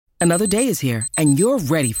Another day is here, and you're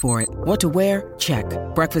ready for it. What to wear? Check.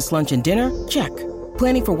 Breakfast, lunch, and dinner? Check.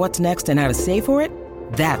 Planning for what's next and how to save for it?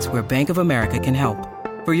 That's where Bank of America can help.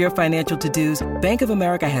 For your financial to-dos, Bank of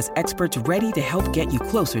America has experts ready to help get you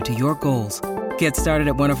closer to your goals. Get started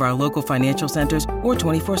at one of our local financial centers or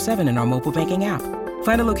 24/7 in our mobile banking app.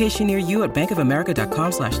 Find a location near you at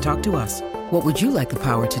bankofamerica.com/talktous. What would you like the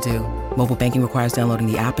power to do? Mobile banking requires downloading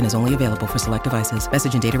the app and is only available for select devices.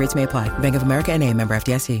 Message and data rates may apply. Bank of America N.A., member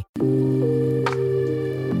FDIC.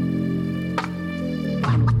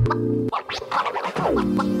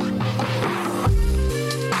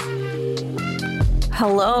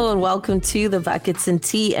 Hello and welcome to the Buckets and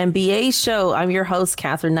Tea NBA show. I'm your host,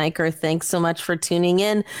 Cathryn Naiker. Thanks so much for tuning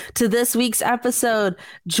in to this week's episode.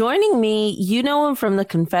 Joining me, you know him from the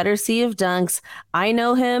Confederacy of Dunks. I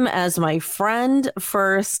know him as my friend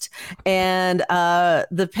first and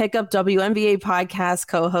the Pickup WNBA podcast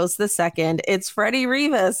co-host the second. It's Freddie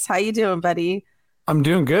Rivas. How you doing, buddy? I'm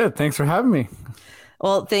doing good. Thanks for having me.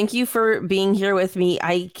 Well, thank you for being here with me.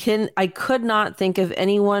 I could not think of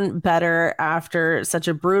anyone better after such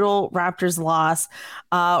a brutal Raptors loss.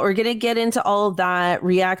 We're going to get into all of that,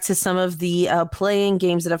 react to some of the playing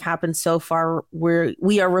games that have happened so far.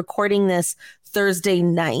 We are recording this Thursday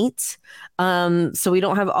night. So we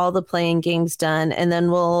don't have all the playing games done. And then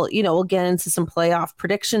we'll get into some playoff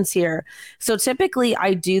predictions here. So typically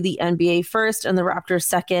I do the NBA first and the Raptors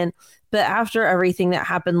second. But after everything that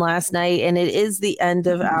happened last night, and it is the end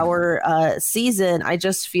of our season, I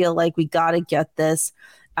just feel like we got to get this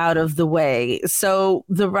out of the way. So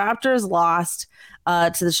the Raptors lost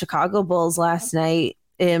to the Chicago Bulls last night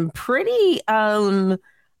in pretty, I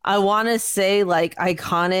want to say, like,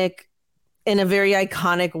 iconic, in a very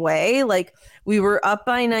iconic way. Like, we were up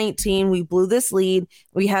by 19. We blew this lead.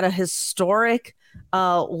 We had a historic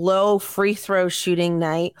low free throw shooting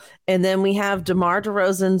night, and then we have DeMar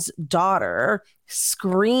DeRozan's daughter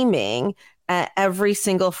screaming at every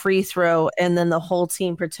single free throw, and then the whole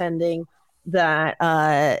team pretending that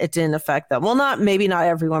it didn't affect them. Well, maybe not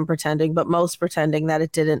everyone pretending, but most pretending that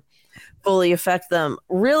it didn't fully affect them.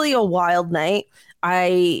 Really a wild night.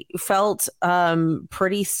 I felt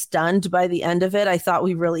pretty stunned by the end of it. I thought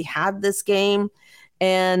we really had this game,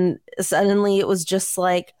 and suddenly it was just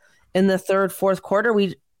like, in the third, fourth quarter,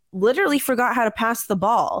 we literally forgot how to pass the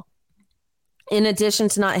ball, in addition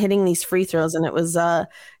to not hitting these free throws. And it was,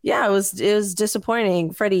 it was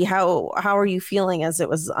disappointing. Freddie, how are you feeling as it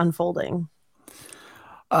was unfolding?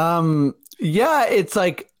 It's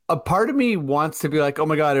like a part of me wants to be like, oh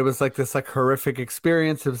my God, it was like this like horrific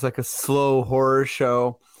experience. It was like a slow horror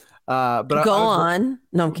show. But Go on.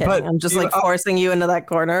 No, I'm kidding. I'm just forcing you into that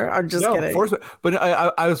corner. I'm just kidding. But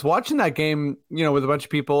I was watching that game, with a bunch of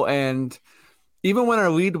people, and even when our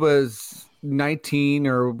lead was 19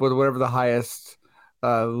 or whatever the highest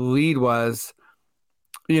lead was,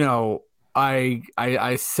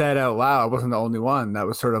 I said out loud, I wasn't the only one that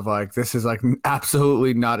was sort of like, this is like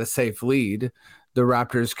absolutely not a safe lead. The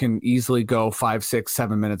Raptors can easily go 5, 6,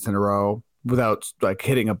 7 minutes in a row without like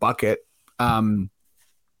hitting a bucket.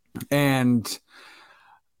 And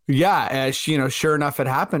sure enough, it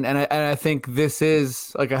happened. And I think this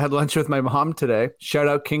is like, I had lunch with my mom today. Shout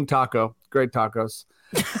out King Taco, great tacos.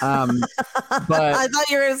 But I thought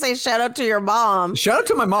you were going to say shout out to your mom. Shout out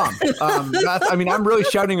to my mom. I'm really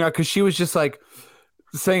shouting out because she was just like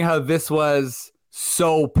saying how this was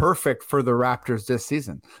so perfect for the Raptors this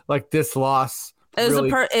season. Like this loss.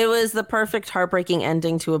 It was the perfect heartbreaking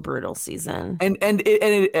ending to a brutal season. And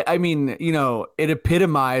it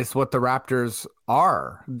epitomized what the Raptors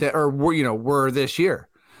are were this year.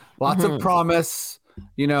 Lots of promise,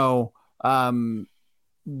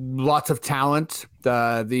 lots of talent.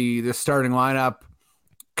 The starting lineup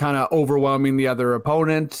kind of overwhelming the other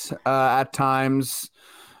opponent at times.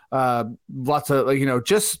 Lots of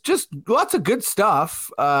just lots of good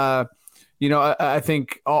stuff. I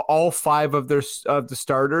think all 5 of the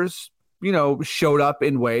starters, showed up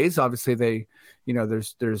in ways. Obviously, they,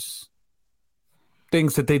 there's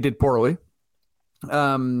things that they did poorly.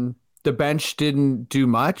 The bench didn't do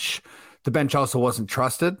much. The bench also wasn't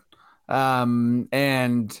trusted. They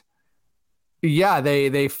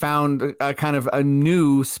found a kind of a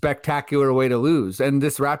new spectacular way to lose. And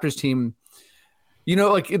this Raptors team,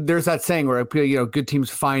 there's that saying where, good teams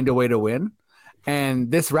find a way to win. And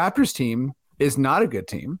this Raptors team is not a good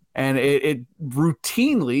team, and it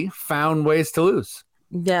routinely found ways to lose.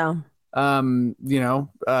 Yeah.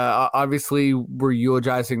 Obviously we're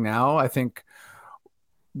eulogizing now. I think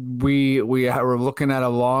we're looking at a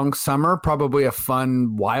long summer, probably a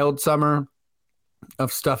fun, wild summer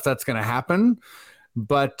of stuff that's going to happen.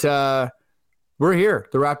 But we're here.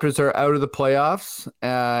 The Raptors are out of the playoffs,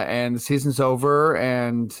 and the season's over,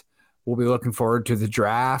 and we'll be looking forward to the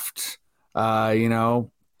draft,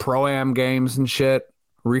 pro-am games and shit.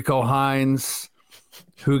 Rico Hines,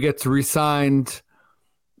 who gets re-signed.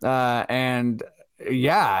 And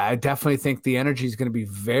yeah, I definitely think the energy is going to be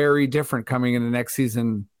very different coming into next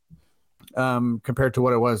season compared to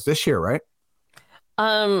what it was this year, right?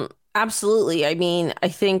 Absolutely. I mean, I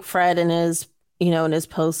think Fred in his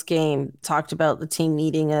post game talked about the team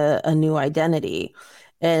needing a new identity.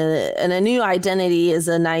 And a new identity is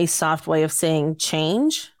a nice soft way of saying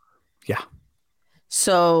change. Yeah.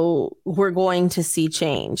 So we're going to see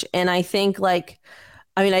change. And I think I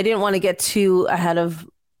didn't want to get too ahead of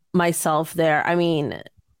myself there. I mean,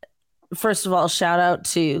 first of all, shout out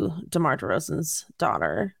to DeMar DeRozan's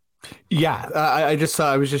daughter. Yeah. I just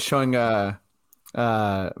saw, I was just showing my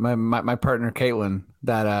partner, Caitlin,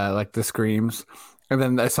 that the screams. And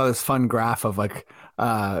then I saw this fun graph of DR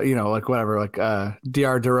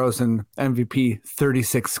DeRozan MVP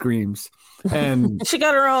 36 screams. And she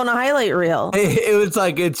got her own highlight reel. It was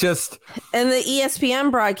it's just. And the ESPN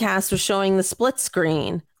broadcast was showing the split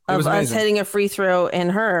screen of us hitting a free throw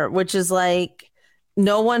and her, which is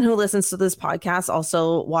no one who listens to this podcast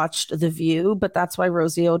also watched The View, but that's why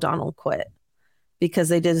Rosie O'Donnell quit, because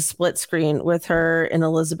they did a split screen with her and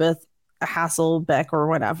Elizabeth Hasselbeck or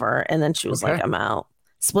whatever. And then she was like, I'm out.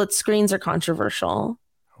 Split screens are controversial.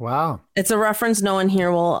 Wow. It's a reference no one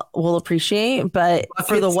here will appreciate, but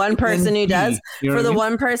for the one person who does, The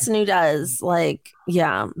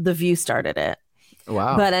View started it.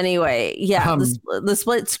 Wow. But anyway, the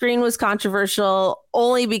split screen was controversial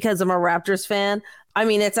only because I'm a Raptors fan. I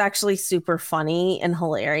mean, it's actually super funny and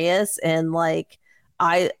hilarious. And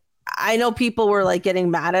I know people were getting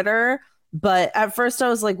mad at her, but at first I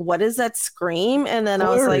was like, what is that scream? And then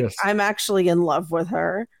hilarious. I was like, I'm actually in love with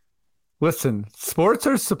her. Listen, sports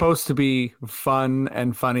are supposed to be fun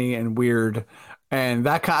and funny and weird, and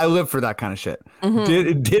I live for that kind of shit.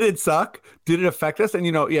 Mm-hmm. Did it suck? Did it affect us? And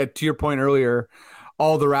to your point earlier,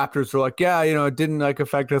 all the Raptors were like, it didn't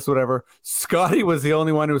affect us, whatever. Scotty was the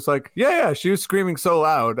only one who was like, yeah, she was screaming so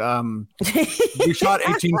loud. We shot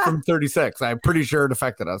 18 from 36. I'm pretty sure it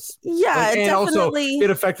affected us. Yeah, and also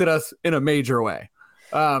it affected us in a major way.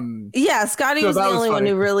 Scotty was the only one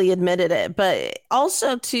who really admitted it, but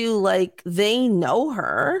also too, they know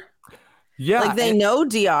her. Yeah. They know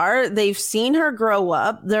DR. They've seen her grow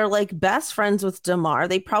up. They're best friends with DeMar.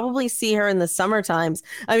 They probably see her in the summer times.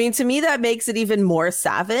 I mean, to me, that makes it even more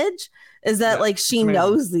savage is that she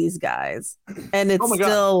knows these guys and it's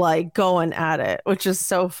still going at it, which is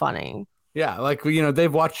so funny. Yeah.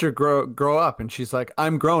 They've watched her grow up and she's like,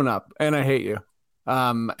 I'm grown up and I hate you.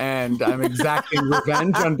 And I'm exacting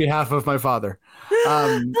revenge on behalf of my father.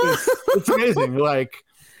 It's amazing.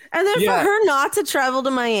 And then for her not to travel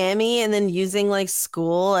to Miami and then using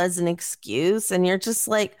school as an excuse, and you're just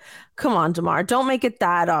come on, DeMar, don't make it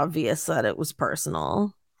that obvious that it was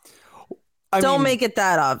personal. Don't make it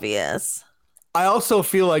that obvious. I also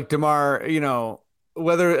feel like DeMar,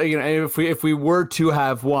 whether if we were to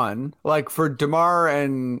have one, for DeMar,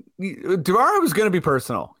 it was going to be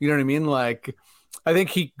personal. You know what I mean? I think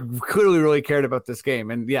he clearly really cared about this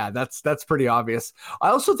game, and that's pretty obvious. I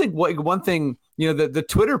also think one thing, the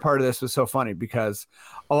Twitter part of this was so funny because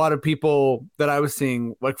a lot of people that I was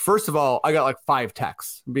seeing, first of all, I got 5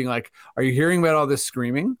 texts being like, "Are you hearing about all this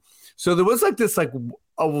screaming?" So there was this a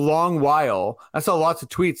long while. I saw lots of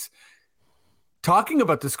tweets talking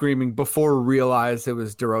about the screaming before people realized it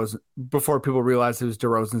was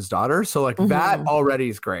DeRozan's daughter. So that already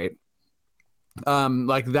is great.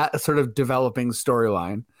 That sort of developing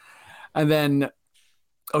storyline. And then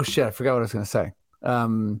oh shit, I forgot what I was gonna say.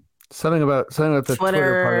 Something about the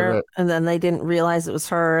Twitter part of it. And then they didn't realize it was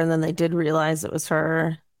her, and then they did realize it was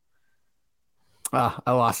her. I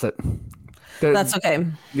lost it. That's okay.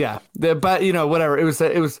 Yeah. But whatever. It was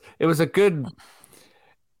a good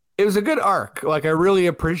arc. I really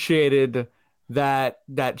appreciated that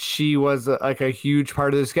she was a huge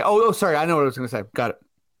part of this game. Oh, sorry, I know what I was gonna say. Got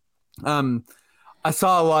it. I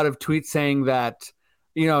saw a lot of tweets saying that,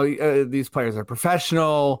 these players are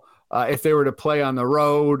professional. If they were to play on the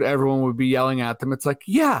road, everyone would be yelling at them. It's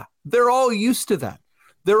they're all used to that.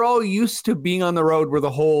 They're all used to being on the road where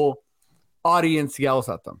the whole audience yells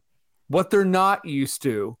at them. What they're not used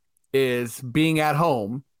to is being at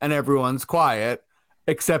home and everyone's quiet,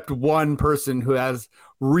 except one person who has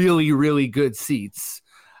really, really good seats.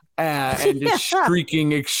 and just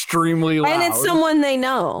shrieking extremely loud. And it's someone they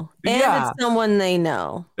know.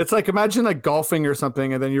 It's like, imagine like golfing or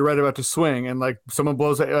something, and then you're right about to swing, and like someone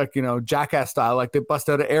blows it, like, jackass style, like they bust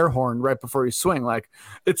out an air horn right before you swing. Like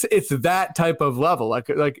it's that type of level. Like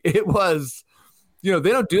it was, they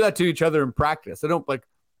don't do that to each other in practice. They don't, like,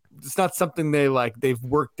 it's not something they've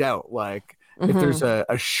worked out. Like if there's a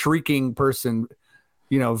shrieking person,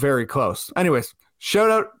 very close. Anyways,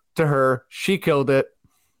 shout out to her. She killed it.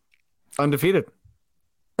 Undefeated.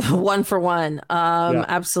 1 for 1.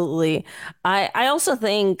 Absolutely. I also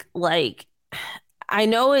think, like, I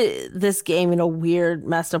know this game in a weird,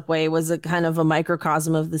 messed up way was a kind of a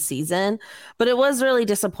microcosm of the season, but it was really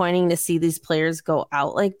disappointing to see these players go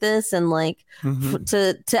out like this, and like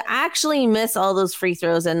to actually miss all those free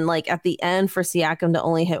throws, and like at the end for Siakam to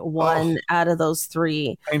only hit one out of those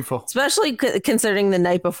 3. Painful. Especially considering the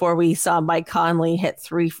night before we saw Mike Conley hit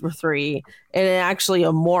 3 for 3 in actually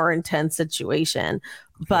a more intense situation.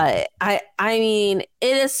 But I mean,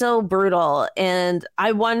 it is so brutal. And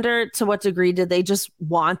I wonder, to what degree did they just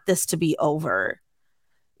want this to be over?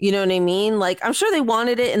 You know what I mean? Like, I'm sure they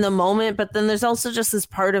wanted it in the moment, but then there's also just this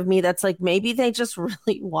part of me that's like, maybe they just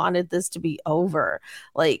really wanted this to be over.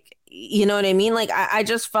 Like, you know what I mean? Like, I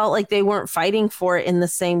just felt like they weren't fighting for it in the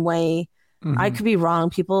same way. I could be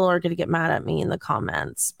wrong. People are going to get mad at me in the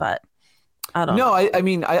comments, but I don't know. I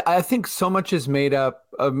mean, I think so much is made up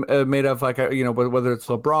of like, whether it's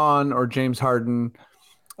LeBron or James Harden,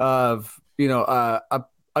 of,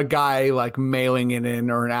 a guy like mailing it in,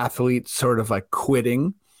 or an athlete sort of like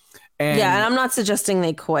quitting. And I'm not suggesting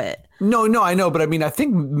they quit. No, I know. But I mean, I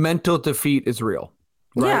think mental defeat is real.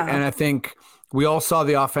 Right. Yeah. And I think we all saw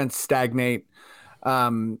the offense stagnate. How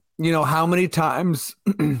many times,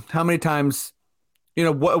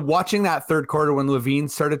 watching that third quarter when Levine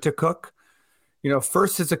started to cook,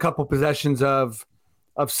 first it's a couple possessions of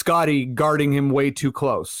Scotty guarding him way too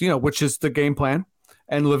close, which is the game plan,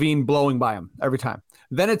 and Levine blowing by him every time.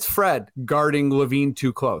 Then it's Fred guarding Levine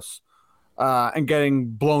too close and getting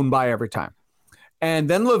blown by every time. And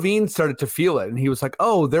then Levine started to feel it, and he was like,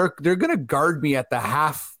 oh, they're going to guard me at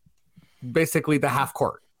basically the half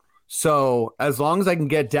court. So as long as I can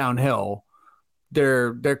get downhill,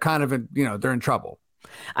 they're kind of they're in trouble.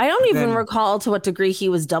 I don't even recall to what degree he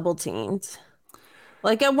was double teamed.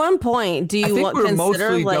 Like, at one point, do you consider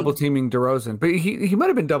mostly double teaming DeRozan, but he might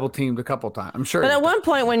have been double teamed a couple times, I'm sure. But at one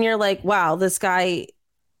point, when you're like, wow, this guy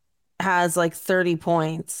has like 30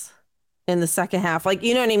 points in the second half, like,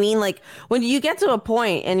 you know what I mean? Like, when you get to a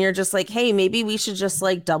point and you're just like, hey, maybe we should just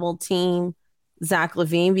like double team Zach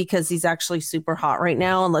LaVine because he's actually super hot right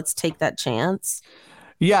now, and let's take that chance.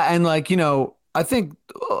 Yeah, and like, I think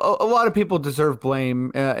a lot of people deserve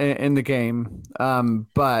blame in the game,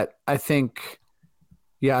 but I think.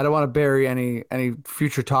 Yeah, I don't want to bury any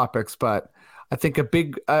future topics, but I think I've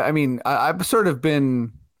had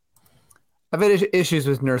issues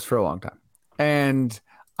with Nurse for a long time. And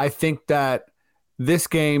I think that this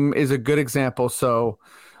game is a good example. So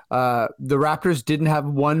the Raptors didn't have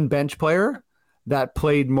one bench player that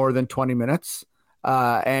played more than 20 minutes.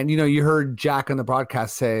 And, you heard Jack on the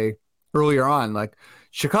broadcast say earlier on, like,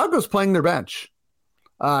 Chicago's playing their bench.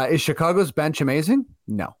 Is Chicago's bench amazing?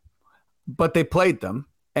 No. But they played them.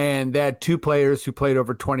 And they had 2 players who played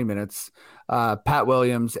over 20 minutes, Pat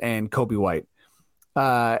Williams and Kobe White.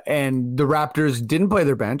 And the Raptors didn't play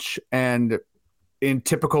their bench. And in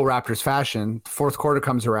typical Raptors fashion, fourth quarter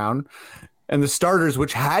comes around, and the starters,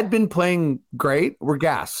 which had been playing great, were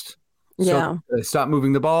gassed. Yeah. So they stopped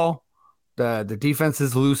moving the ball. The defense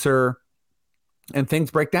is looser, and things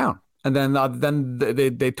break down. And then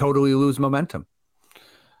they totally lose momentum.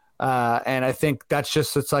 And I think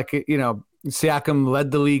it's like, Siakam led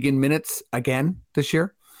the league in minutes again this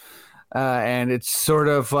year. And it's sort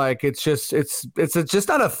of like, it's just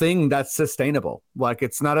not a thing that's sustainable. Like,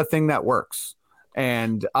 it's not a thing that works.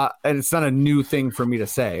 And it's not a new thing for me to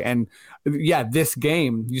say. And yeah, this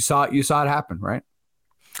game, you saw it happen, right?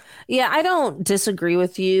 Yeah, I don't disagree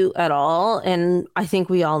with you at all. And I think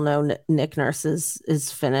we all know Nick Nurse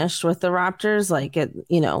is finished with the Raptors. Like,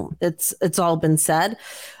 it's all been said.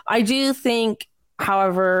 I do think,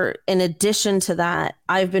 however, in addition to that,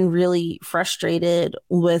 I've been really frustrated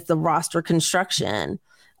with the roster construction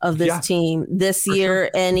of this team this year,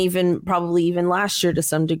 sure. And even last year to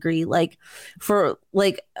some degree. First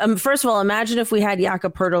of all, imagine if we had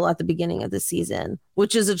Jakob Poeltl at the beginning of the season,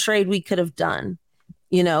 which is a trade we could have done,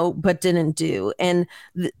 but didn't do. And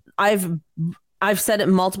I've said it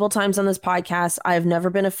multiple times on this podcast. I've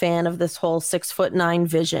never been a fan of this whole 6'9"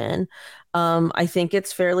 vision. I think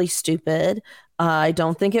it's fairly stupid. I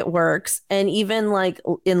don't think it works. And even like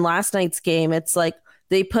in last night's game, it's like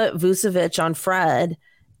they put Vucevic on Fred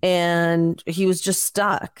and he was just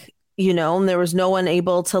stuck, and there was no one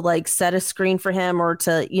able to like set a screen for him or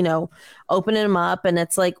to, open him up. And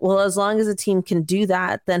it's like, well, as long as a team can do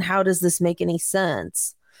that, then how does this make any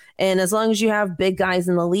sense? And as long as you have big guys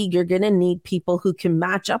in the league, you're going to need people who can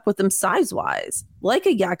match up with them size-wise, like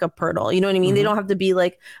a Jakob Poeltl. You know what I mean? They don't have to be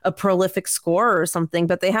like a prolific scorer or something,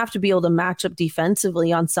 but they have to be able to match up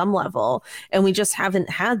defensively on some level. And we just haven't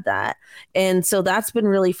had that. And so that's been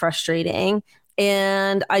really frustrating.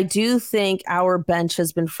 And I do think our bench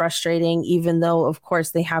has been frustrating, even though, of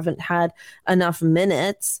course, they haven't had enough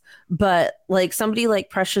minutes. But like somebody like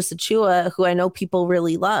Precious Achiuwa, who I know people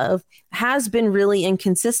really love, has been really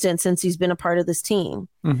inconsistent since he's been a part of this team.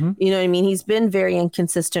 You know what I mean? He's been very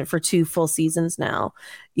inconsistent for 2 full seasons now.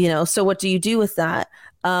 So what do you do with that?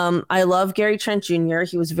 I love Gary Trent Jr.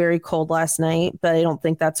 He was very cold last night, but I don't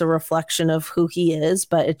think that's a reflection of who he is,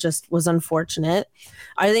 but it just was unfortunate.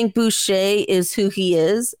 I think Boucher is who he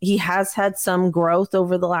is. He has had some growth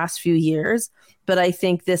over the last few years, but I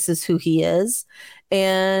think this is who he is.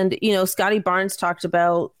 And, Scotty Barnes talked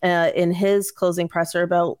about in his closing presser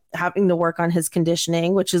about having to work on his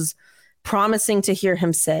conditioning, which is promising to hear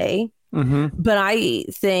him say. But I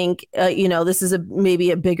think, this is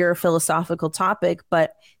maybe a bigger philosophical topic,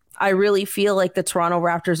 but I really feel like the Toronto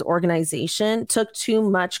Raptors organization took too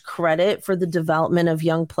much credit for the development of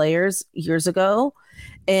young players years ago.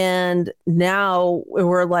 And now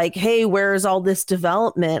we're like, hey, where's all this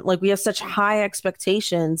development? Like we have such high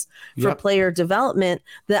expectations for player development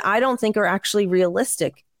that I don't think are actually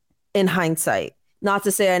realistic in hindsight. Not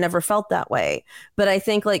to say I never felt that way, but I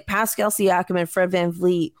think like Pascal Siakam and Fred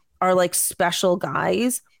VanVleet are like special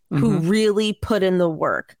guys who really put in the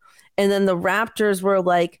work. And then the Raptors were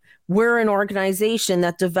like, we're an organization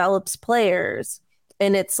that develops players.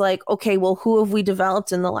 And it's like, okay, well, who have we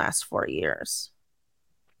developed in the last 4 years?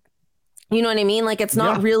 You know what I mean? Like, it's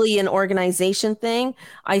not really an organization thing.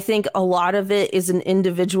 I think a lot of it is an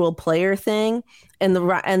individual player thing. And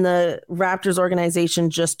the Raptors organization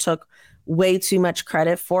just took way too much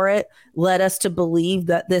credit for it, led us to believe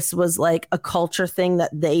that this was like a culture thing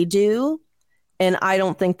that they do. And I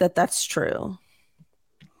don't think that that's true.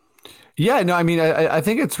 Yeah, no, I mean, I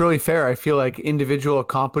think it's really fair. I feel like individual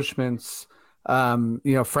accomplishments,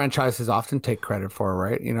 franchises often take credit for,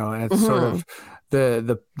 right? And it's sort of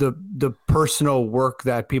the personal work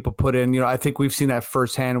that people put in. I think we've seen that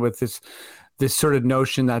firsthand with this sort of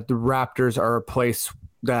notion that the Raptors are a place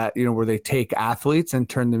that, where they take athletes and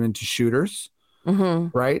turn them into shooters.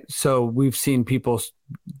 Right. So we've seen people,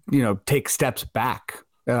 take steps back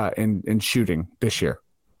in shooting this year.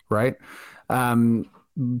 Right.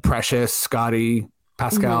 Precious, Scotty,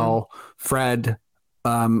 Pascal, Fred,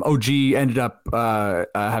 OG ended up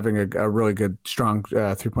having a really good, strong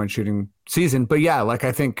 3-point shooting season. But yeah, like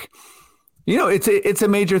I think, it's a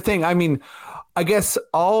major thing. I mean, I guess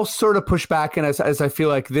I'll sort of push back, and as I feel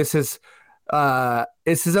like this is a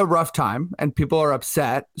rough time and people are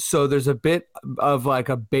upset. So there's a bit of like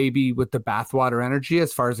a baby with the bathwater energy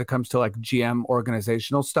as far as it comes to like GM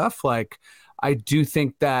organizational stuff. Like I do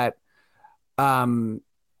think that, as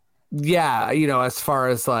far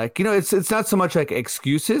as like, it's not so much like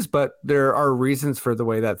excuses, but there are reasons for the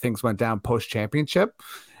way that things went down post championship.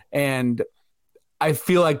 And I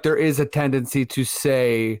feel like there is a tendency to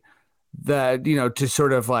say that, to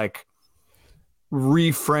sort of like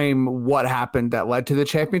reframe what happened that led to the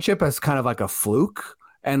championship as kind of like a fluke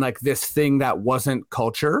and like this thing that wasn't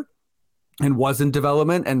culture and wasn't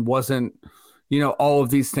development and wasn't, all of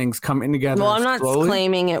these things coming together. Well, I'm not slowly.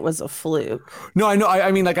 claiming it was a fluke. No, I know.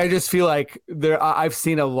 I mean, like, I just feel like I've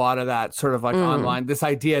seen a lot of that sort of like online, this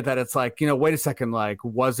idea that it's like, wait a second, like,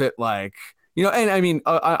 was it like, and I mean,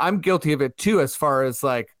 I'm guilty of it too, as far as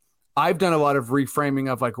like, I've done a lot of reframing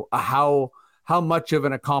of like how much of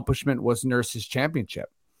an accomplishment was Nurse's championship,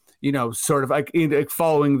 sort of like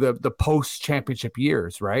following the post championship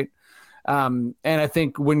years. Right. And I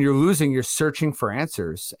think when you're losing, you're searching for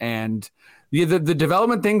answers, and the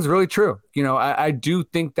development thing's really true. I do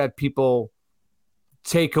think that people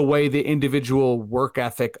take away the individual work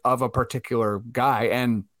ethic of a particular guy.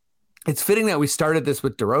 And it's fitting that we started this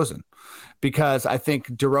with DeRozan, because I think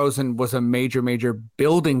DeRozan was a major, major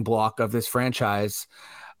building block of this franchise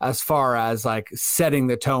as far as like setting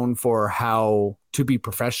the tone for how to be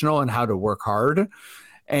professional and how to work hard.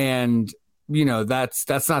 And,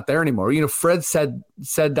 that's not there anymore. Fred said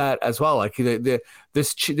that as well. Like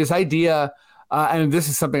this idea, and this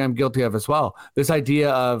is something I'm guilty of as well. This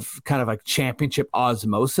idea of kind of like championship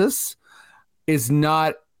osmosis is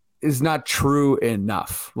not true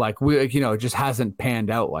enough. Like it just hasn't panned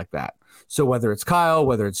out like that. So whether it's Kyle,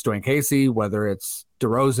 whether it's Dwayne Casey, whether it's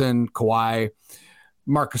DeRozan, Kawhi,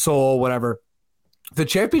 Marc Gasol, whatever, the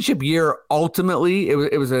championship year, ultimately,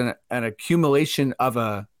 it was an accumulation of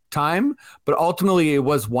a time, but ultimately it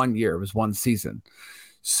was 1 year. It was one season.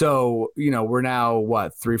 So, we're now,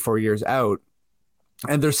 3-4 years out,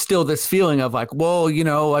 and there's still this feeling of like, well,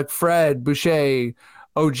 like Fred, Boucher,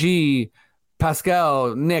 OG,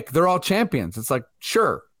 Pascal, Nick, they're all champions. It's like,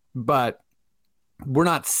 sure, but we're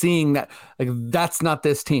not seeing that. Like, that's not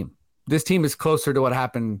this team. This team is closer to what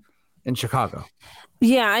happened in Chicago.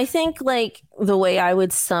 Yeah, I think like the way I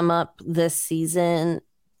would sum up this season,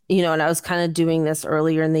 and I was kind of doing this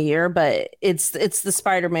earlier in the year, but it's the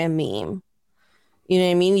Spider-Man meme. You know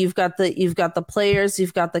what I mean? You've got the players,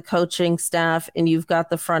 you've got the coaching staff, and you've got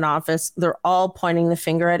the front office. They're all pointing the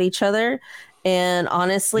finger at each other. And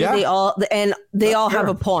honestly, they all have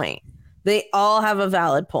a point. They all have a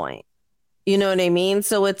valid point. You know what I mean?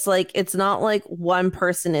 So it's like, it's not like one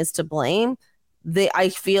person is to blame. I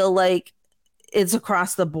feel like it's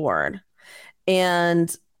across the board,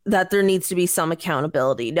 and that there needs to be some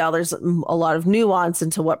accountability. Now, there's a lot of nuance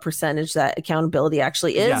into what percentage that accountability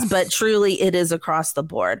actually is, yes, but truly it is across the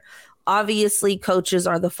board. Obviously, coaches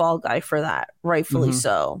are the fall guy for that, rightfully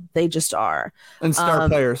so. They just are. And star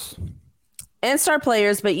players. And star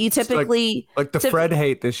players, but you typically... Like the Fred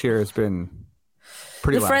hate this year has been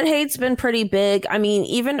pretty loud. Fred hate's been pretty big. I mean,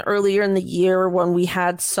 even earlier in the year when we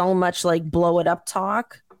had so much like blow it up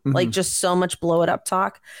talk, like just so much blow it up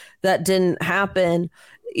talk that didn't happen.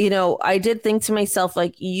 I did think to myself,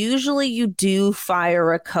 like, usually you do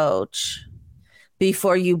fire a coach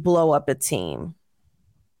before you blow up a team.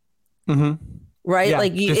 Right? Yeah,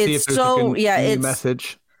 like it's so, it's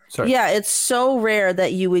message. Sorry. Yeah, it's so rare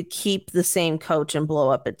that you would keep the same coach and blow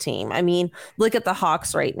up a team. I mean, look at the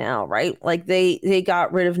Hawks right now, right? Like they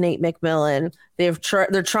got rid of Nate McMillan.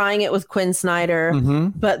 They're trying it with Quinn Snyder,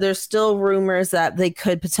 but there's still rumors that they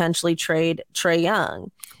could potentially trade Trae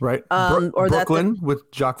Young. Right. Or Brooklyn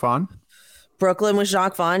with Jacques Vaughn. Brooklyn with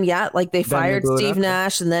Jacques Vaughn. Yeah. Like they fired Steve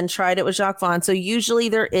Nash and then tried it with Jacques Vaughn. So usually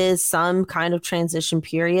there is some kind of transition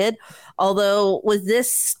period. Although with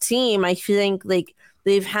this team, I think like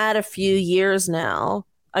they've had a few years now.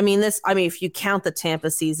 I mean, if you count the Tampa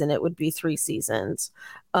season, it would be 3 seasons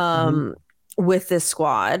with this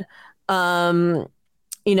squad. Obviously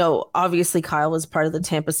Kyle was part of the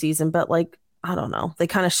Tampa season, but like, I don't know. They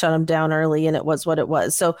kind of shut him down early and it was what it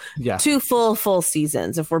was. So 2 full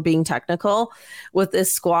seasons, if we're being technical with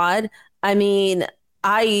this squad. I mean,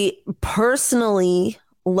 I personally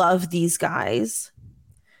love these guys,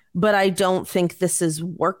 but I don't think this is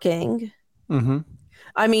working.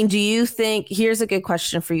 I mean, here's a good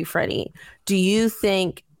question for you, Freddie. Do you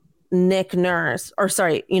think Nick Nurse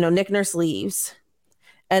leaves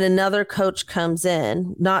and another coach comes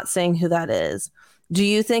in, not saying who that is? Do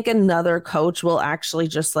you think another coach will actually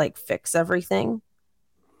just like fix everything?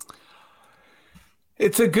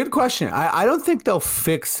 It's a good question. I don't think they'll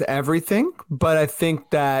fix everything, but I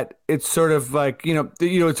think that it's sort of like,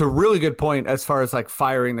 it's a really good point as far as like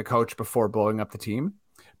firing the coach before blowing up the team.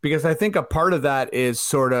 Because I think a part of that is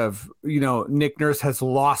sort of, Nick Nurse has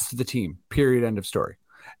lost the team, period, end of story.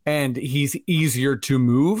 And he's easier to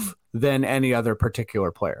move than any other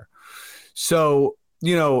particular player. So,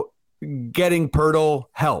 getting Pirtle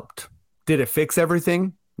helped. Did it fix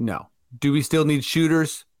everything? No. Do we still need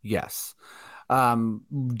shooters? Yes.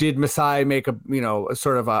 Did Masai make a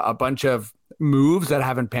bunch of moves that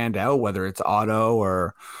haven't panned out, whether it's Otto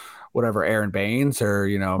or whatever, Aaron Baines or,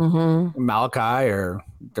 Malachi or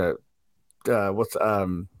who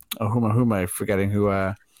am I forgetting who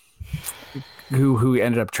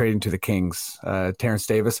ended up trading to the Kings, Terrence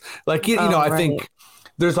Davis. Like, I think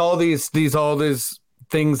there's all these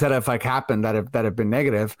things that have like happened that have been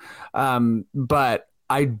negative. But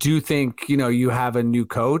I do think, you have a new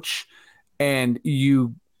coach and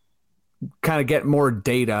you kind of get more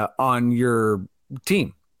data on your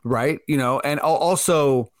team, right? And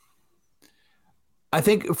also I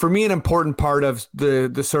think for me, an important part of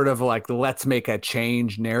the sort of like the let's make a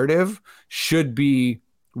change narrative should be,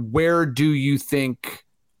 where do you think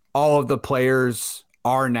all of the players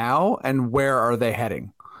are now and where are they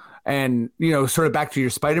heading? And, sort of back to your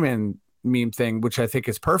Spider-Man meme thing, which I think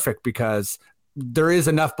is perfect because there is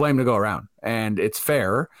enough blame to go around and it's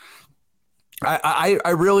fair.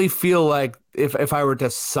 I really feel like if I were to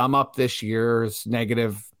sum up this year's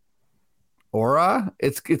negative aura,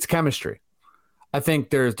 it's chemistry. I think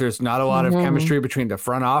there's not a lot of chemistry between the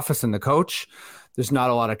front office and the coach. There's not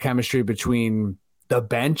a lot of chemistry between the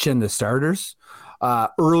bench and the starters.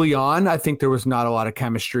 Early on, I think there was not a lot of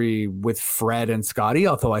chemistry with Fred and Scotty,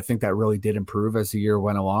 although I think that really did improve as the year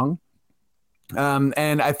went along.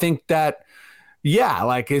 And I think that, yeah,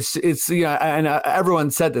 like it's and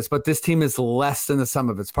everyone said this, but this team is less than the sum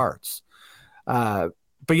of its parts. But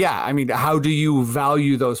yeah, I mean, how do you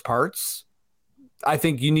value those parts? I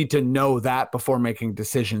think you need to know that before making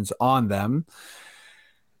decisions on them.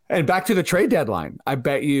 And back to the trade deadline, I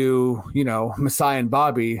bet Masai and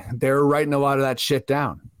Bobby, they're writing a lot of that shit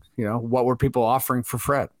down. What were people offering for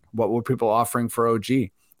Fred? What were people offering for OG?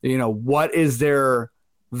 What is their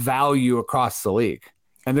value across the league?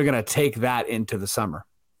 And they're going to take that into the summer.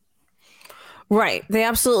 Right. They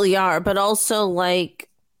absolutely are. But also, like,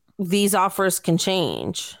 these offers can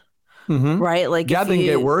change. Mm-hmm. Right? Like, yeah, they can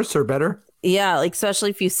get worse or better. Yeah, like, especially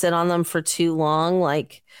if you sit on them for too long.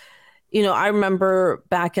 Like, I remember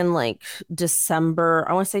back in like December,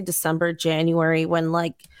 I want to say December, January, when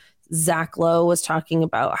like Zach Lowe was talking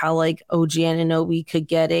about how like OG Anunoby could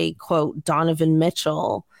get a quote Donovan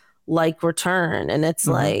Mitchell like return. And it's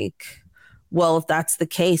like, well, if that's the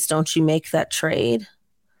case, don't you make that trade?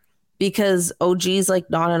 Because OG's like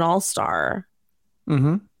not an all-star.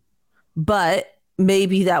 Mm-hmm. But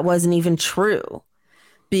maybe that wasn't even true,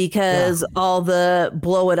 because all the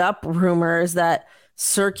blow it up rumors that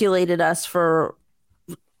circulated us for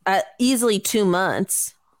easily 2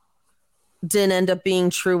 months didn't end up being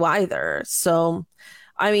true either. So,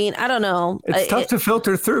 I mean, I don't know. It's tough to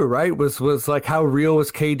filter through, right? Was like, how real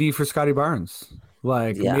was KD for Scotty Barnes?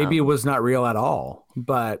 Like, maybe it was not real at all.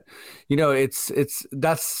 But, it's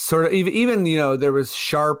that's sort of even there was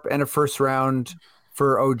Sharp and a first round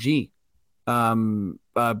for OG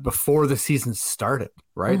before the season started,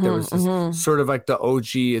 right? There was this sort of like the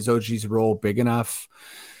OG's role big enough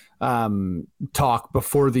talk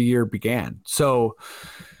before the year began. So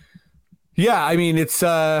yeah, I mean, it's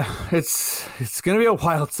going to be a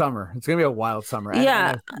wild summer. It's going to be a wild summer.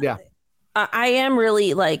 Yeah. Yeah. I am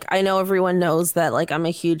really like, I know everyone knows that like I'm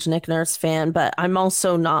a huge Nick Nurse fan, but I'm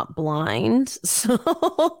also not blind. So,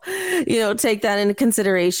 take that into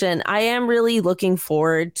consideration. I am really looking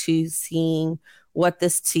forward to seeing what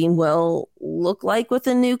this team will look like with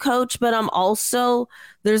a new coach, but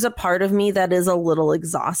there's a part of me that is a little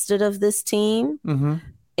exhausted of this team. Mm-hmm.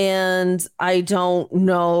 And I don't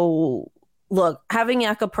know. Look, having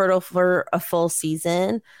Acapurto for a full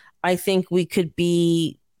season, I think we could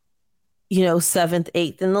be 7th,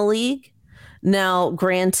 8th in the league. Now,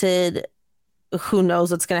 granted, who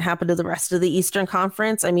knows what's going to happen to the rest of the Eastern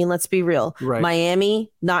Conference? I mean, let's be real. Right.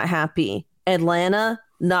 Miami, not happy. Atlanta,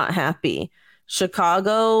 not happy.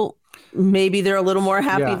 Chicago, maybe they're a little more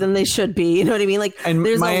happy than they should be. You know what I mean? Like, and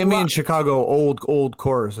Miami and Chicago, old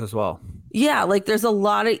cores as well. Yeah, like there's a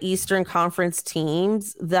lot of Eastern Conference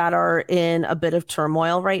teams that are in a bit of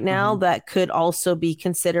turmoil right now that could also be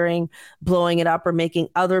considering blowing it up or making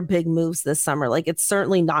other big moves this summer. Like, it's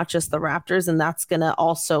certainly not just the Raptors, and that's going to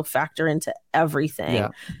also factor into everything.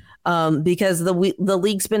 Yeah. Because the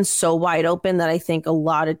league's been so wide open that I think a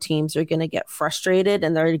lot of teams are going to get frustrated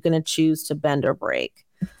and they're going to choose to bend or break.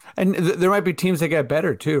 And there might be teams that get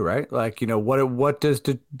better too, right? Like, what does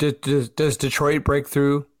Detroit break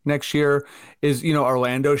through next year? Is,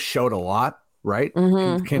 Orlando showed a lot, right?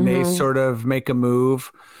 Can they sort of make a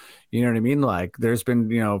move? You know what I mean? Like, there's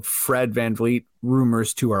been, Fred VanVleet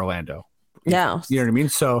rumors to Orlando. Yeah. You know what I mean?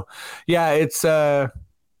 So yeah, it's going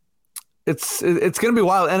to be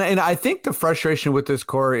wild. And I think the frustration with this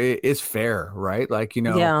core is fair, right? Like,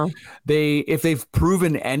 if they've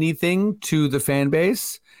proven anything to the fan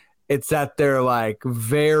base, it's that they're like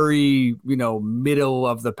very, middle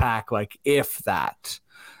of the pack, like if that,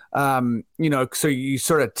 so you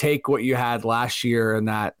sort of take what you had last year and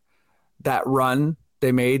that run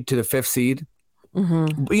they made to the 5th seed,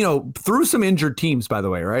 through some injured teams, by the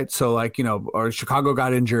way, right? So like, or Chicago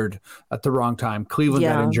got injured at the wrong time. Cleveland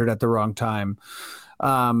got injured at the wrong time.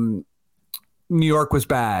 New York was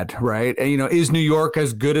bad, right? And, is New York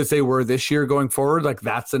as good as they were this year going forward? Like,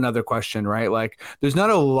 that's another question, right? Like, there's not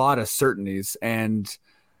a lot of certainties. And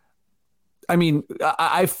I mean,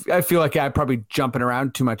 I feel like I'm probably jumping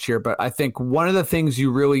around too much here, but I think one of the things you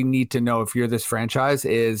really need to know if you're this franchise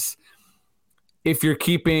is if you're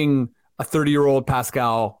keeping a 30-year-old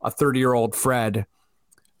Pascal, a 30-year-old Fred,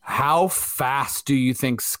 how fast do you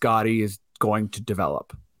think Scotty is going to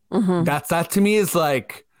develop? That to me is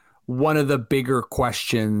like one of the bigger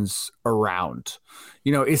questions around.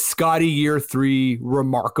 Is Scotty year 3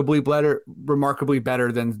 remarkably better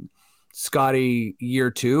than Scotty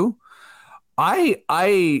year 2? I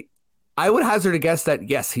would hazard a guess that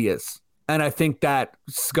yes, he is. And I think that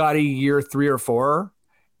Scotty year 3 or 4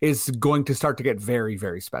 is going to start to get very,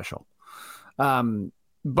 very special.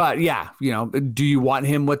 But yeah, do you want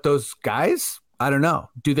him with those guys? I don't know.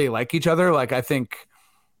 Do they like each other? Like, I think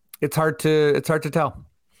it's hard to tell.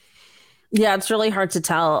 Yeah, it's really hard to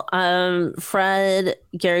tell. Fred,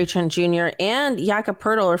 Gary Trent Jr., and Jakob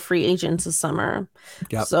Poeltl are free agents this summer.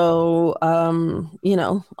 Yep. So,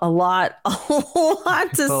 a lot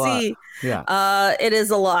to see. Yeah. It is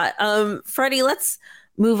a lot. Freddie, let's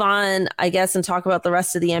move on, I guess, and talk about the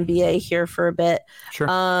rest of the NBA here for a bit. Sure.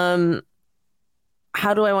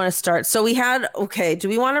 How do I want to start? So do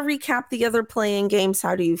we want to recap the other playing games?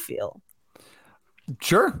 How do you feel?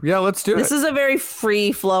 Sure. Yeah, let's do it. This is a very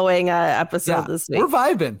free-flowing episode this week. We're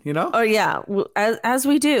vibing, Oh, yeah, as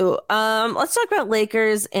we do. Let's talk about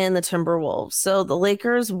Lakers and the Timberwolves. So the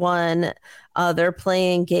Lakers won their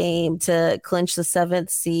playing game to clinch the 7th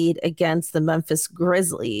seed against the Memphis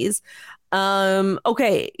Grizzlies. This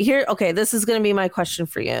is going to be my question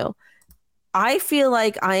for you. I feel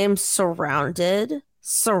like I am surrounded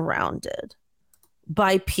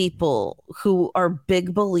by people who are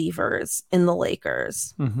big believers in the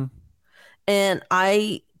Lakers. Mm-hmm. And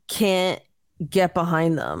I can't get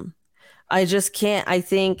behind them. I just can't. I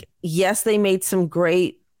think, yes, they made some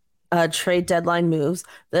great trade deadline moves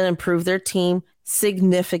that improved their team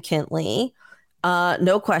significantly.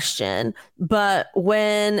 No question. But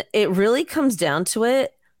when it really comes down to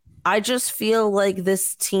it, I just feel like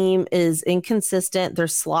this team is inconsistent. They're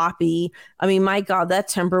sloppy. I mean, my God, that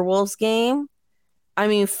Timberwolves game,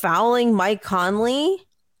 fouling Mike Conley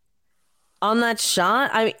on that shot.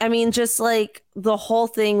 I mean, just like the whole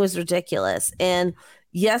thing was ridiculous. And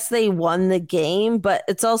yes, they won the game, but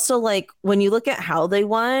it's also like when you look at how they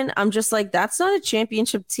won, I'm just like, that's not a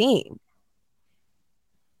championship team.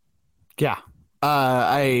 Yeah.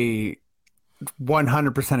 I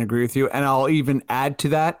 100% agree with you. And I'll even add to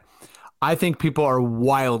that. I think people are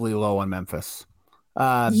wildly low on Memphis.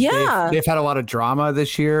 They've had a lot of drama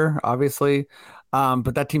this year, obviously.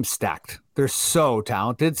 But that team's stacked. They're so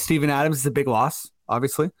talented. Steven Adams is a big loss,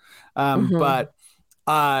 obviously. But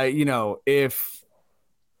if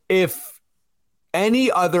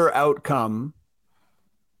any other outcome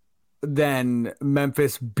than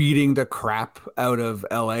Memphis beating the crap out of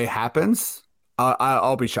LA happens,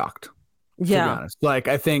 I'll be shocked. Yeah. To be honest. Like,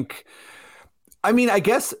 I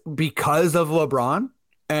guess because of LeBron,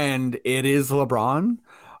 and it is LeBron,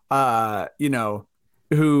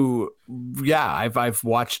 who, I've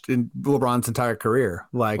watched in LeBron's entire career.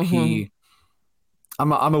 Like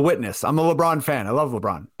I'm a witness. I'm a LeBron fan. I love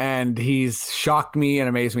LeBron, and he's shocked me and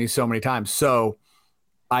amazed me so many times. So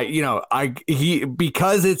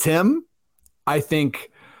because it's him, I think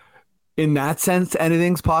in that sense,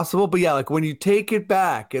 anything's possible. But yeah, like when you take it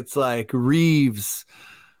back, it's like Reeves,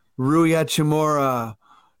 Rui Hachimura.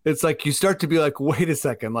 It's like you start to be like, wait a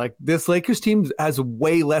second, like this Lakers team has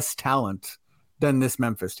way less talent than this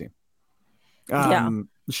Memphis team.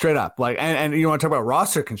 Straight up. Like, and you want to talk about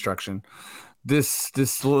roster construction. This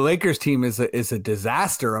Lakers team is a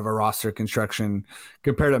disaster of a roster construction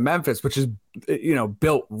compared to Memphis, which is,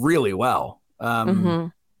 built really well.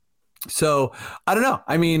 So I don't know.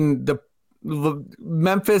 I mean, the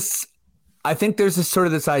Memphis, I think there's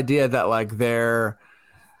this idea that like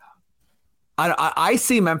I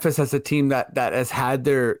see Memphis as a team that has had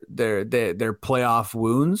their playoff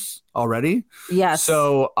wounds already. Yes.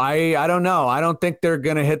 So I don't know. I don't think they're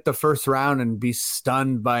going to hit the first round and be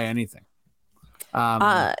stunned by anything.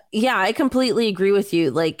 I completely agree with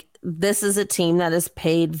you. Like, this is a team that has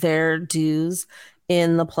paid their dues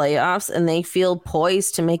in the playoffs, and they feel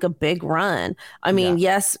poised to make a big run. I mean,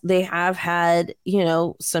 yes, they have had,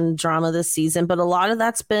 some drama this season, but a lot of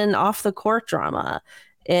that's been off the court drama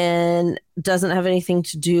and doesn't have anything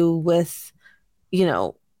to do with,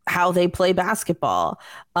 how they play basketball.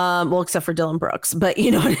 Well, except for Dylan Brooks, but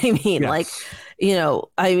you know what I mean? Yes. Like,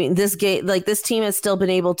 this game, like this team has still been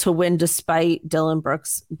able to win despite Dylan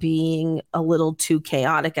Brooks being a little too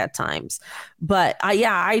chaotic at times. But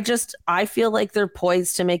I feel like they're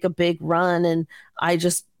poised to make a big run. And I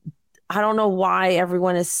don't know why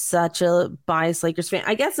everyone is such a biased Lakers fan.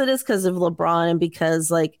 I guess it is because of LeBron and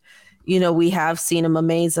because we have seen him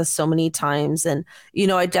amaze us so many times. And,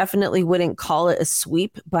 I definitely wouldn't call it a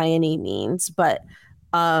sweep by any means, but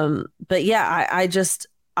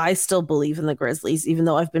I still believe in the Grizzlies, even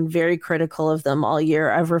though I've been very critical of them all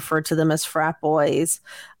year. I've referred to them as frat boys.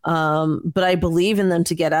 But I believe in them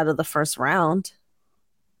to get out of the first round.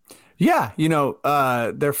 Yeah.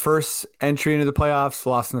 Their first entry into the playoffs,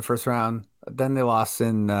 lost in the first round. Then they lost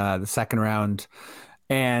in the second round.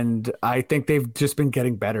 And I think they've just been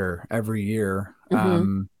getting better every year.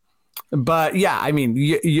 But yeah, I mean,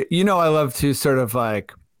 I love to sort of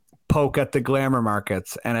like poke at the glamour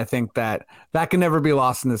markets. And I think that can never be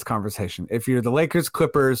lost in this conversation. If you're the Lakers,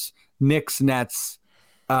 Clippers, Knicks, Nets,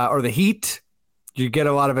 or the Heat, You get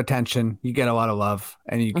a lot of attention, you get a lot of love,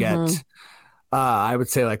 and you get, I would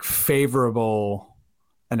say, like favorable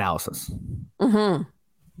analysis.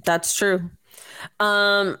 That's true.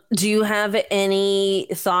 Do you have any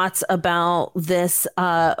thoughts about this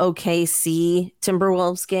OKC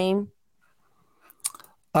Timberwolves game?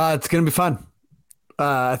 It's going to be fun.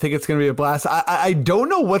 I think it's going to be a blast. I don't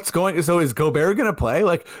know what's going. So is Gobert going to play?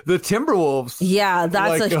 Like the Timberwolves? Yeah,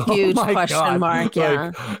 that's like, a huge oh question mark.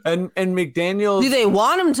 Yeah, like, and McDaniels. Do they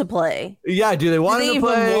want him to play? Yeah, do they want him to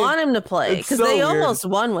play? Do they even want him to play? Because so they weird. almost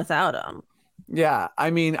won without him. Yeah, I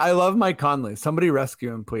mean, I love Mike Conley. Somebody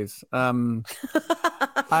rescue him, please. I'm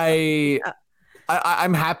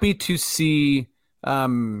happy to see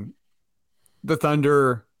the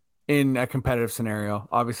Thunder in a competitive scenario.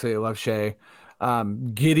 Obviously, I love Shea.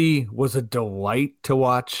 Giddey was a delight to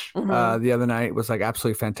watch the other night. It was like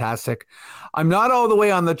absolutely fantastic. I'm not all the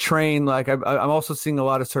way on the train. Like I'm also seeing a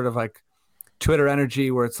lot of sort of like Twitter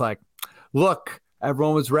energy where it's like, look,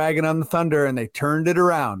 everyone was ragging on the Thunder and they turned it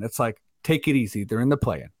around. It's like, take it easy. They're in the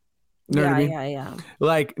play-in. You know what I mean? Yeah.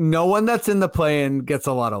 Like no one that's in the play-in gets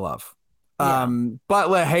a lot of love.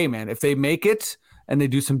 But hey, man, if they make it and they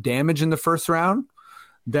do some damage in the first round,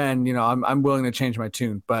 then I'm willing to change my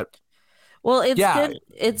tune. But well, good.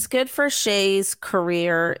 It's good for Shea's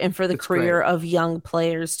career and for the career of young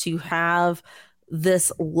players to have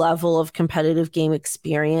this level of competitive game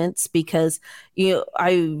experience, because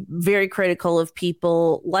I'm very critical of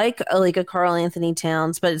people like a Karl Anthony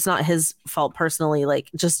Towns, but it's not his fault personally. Like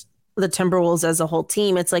just the Timberwolves as a whole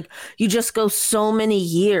team, it's like you just go so many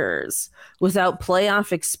years without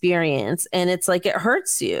playoff experience, and it's like it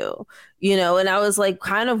hurts you, and I was like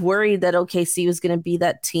kind of worried that OKC was going to be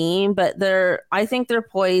that team, but I think they're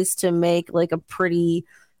poised to make like a pretty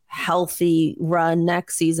healthy run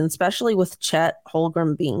next season, especially with Chet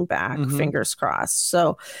Holmgren being back. Fingers crossed.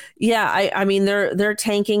 So yeah, I mean their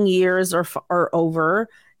tanking years are over,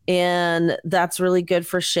 and that's really good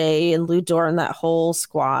for Shea and Lou Dort and that whole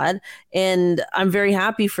squad, and I'm very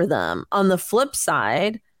happy for them. On the flip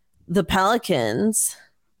side, the Pelicans,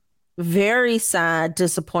 very sad,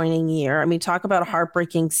 disappointing year. I mean, talk about a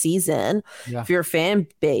heartbreaking season. Yeah. If you're a fan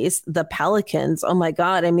base, the Pelicans, oh my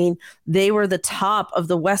God. I mean, they were the top of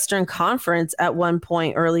the Western Conference at one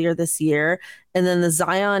point earlier this year. And then the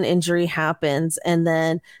Zion injury happens, and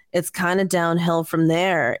then it's kind of downhill from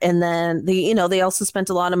there. And then they also spent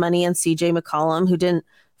a lot of money on CJ McCollum, who didn't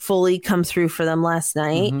fully come through for them last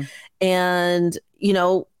night. And,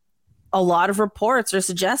 a lot of reports are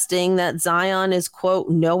suggesting that Zion is, quote,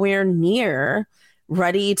 nowhere near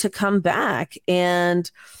ready to come back.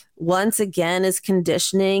 And once again, his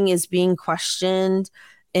conditioning is being questioned.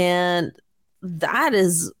 And that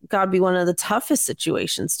is got to be one of the toughest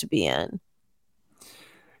situations to be in.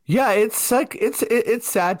 Yeah, it's like it's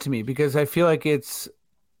sad to me because I feel like it's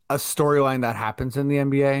a storyline that happens in the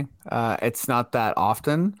NBA. It's not that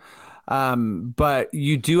often. But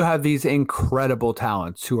you do have these incredible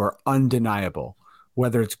talents who are undeniable,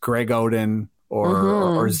 whether it's Greg Oden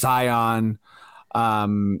or Zion,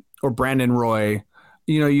 or Brandon Roy.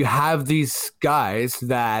 You have these guys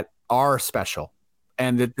that are special,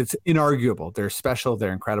 and it's inarguable. They're special.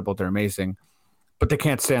 They're incredible. They're amazing, but they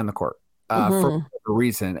can't stay on the court for a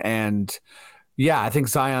reason. And yeah, I think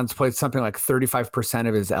Zion's played something like 35%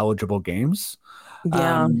 of his eligible games.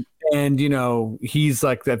 Yeah. And, he's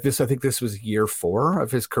like that. I think this was year 4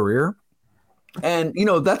 of his career. And,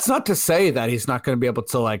 that's not to say that he's not going to be able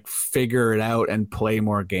to like figure it out and play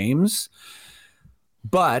more games.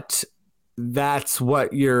 But that's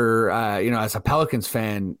what you're, as a Pelicans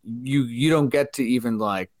fan, you don't get to even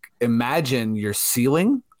like imagine your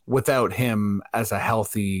ceiling without him as a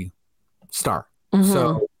healthy star.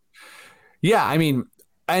 So, yeah, I mean,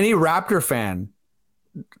 any Raptor fan,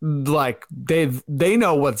 like they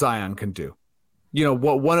know what Zion can do.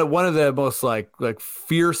 One of the most like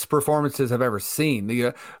fierce performances I've ever seen.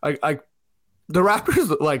 The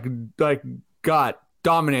Raptors like got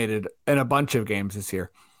dominated in a bunch of games this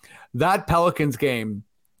year. That Pelicans game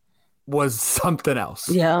was something else.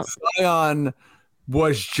 Yeah, Zion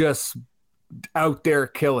was just out there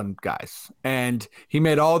killing guys, and he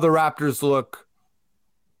made all the Raptors look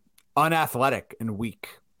unathletic and weak.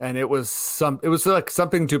 And it was like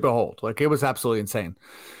something to behold. Like it was absolutely insane.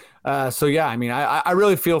 So yeah, I mean, I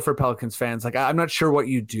really feel for Pelicans fans. Like I'm not sure what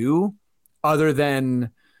you do other than,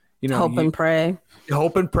 hope and pray,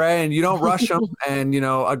 and you don't rush them. And,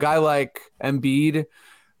 a guy like Embiid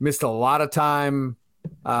missed a lot of time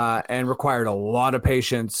and required a lot of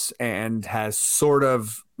patience and has sort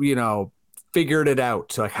of, figured it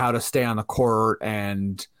out, like how to stay on the court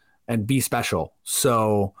and be special.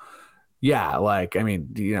 So yeah, like, I mean,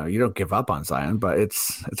 you don't give up on Zion, but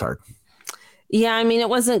it's hard. Yeah, I mean, it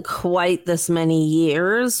wasn't quite this many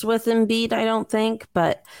years with Embiid, I don't think,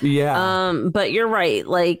 Yeah. but you're right.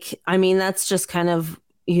 Like, I mean, that's just kind of,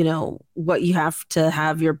 what you have to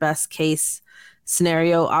have your best case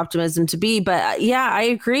scenario optimism to be. But yeah, I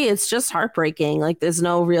agree. It's just heartbreaking. Like, there's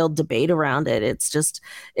no real debate around it. It's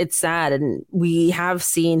sad. And we have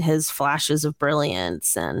seen his flashes of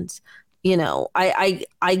brilliance, and I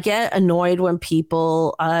get annoyed when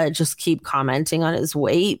people just keep commenting on his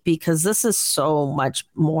weight, because this is so much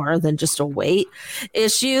more than just a weight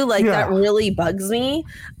issue. Like, Yeah. that really bugs me.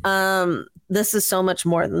 This is so much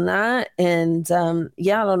more than that. And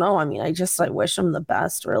yeah, I don't know. I mean, I wish him the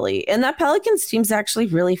best, really. And that Pelicans team's actually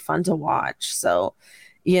really fun to watch. So,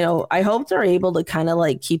 I hope they're able to kind of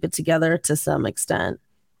like keep it together to some extent.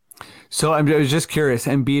 So I was just curious.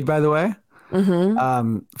 Embiid, by the way.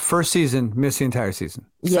 Mm-hmm. First season, missed the entire season.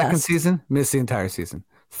 Second Yes. season, missed the entire season.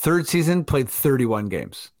 Third season, played 31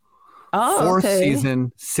 games. Oh, Fourth okay.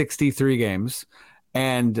 season, 63 games.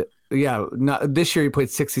 And yeah, this year he played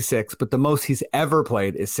 66, but the most he's ever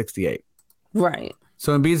played is 68. Right.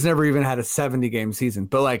 So Embiid's never even had a 70-game season.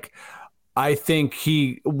 But like, I think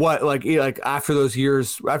after those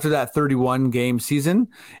years, after that 31-game season,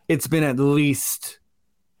 it's been at least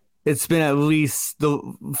the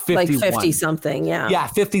 51. Like 50 something. Yeah. Yeah,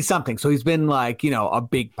 50 something. So he's been like, a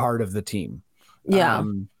big part of the team. Yeah.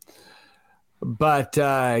 But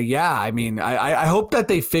yeah, I mean, I hope that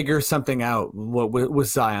they figure something out with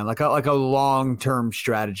Zion, like a long-term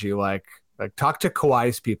strategy, like talk to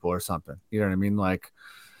Kawhi's people or something. You know what I mean? Like,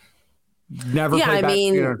 never Yeah, play I back,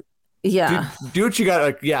 mean, yeah. do what you got.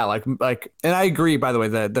 Like, yeah, like, and I agree, by the way,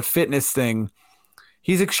 the fitness thing,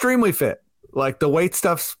 he's extremely fit. Like, the weight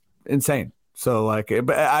stuff's insane. So like,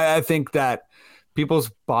 but I think that people's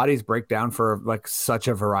bodies break down for like such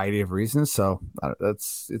a variety of reasons. So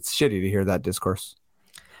it's shitty to hear that discourse.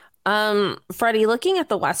 Freddie, looking at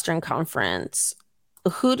the Western Conference,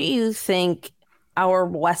 who do you think our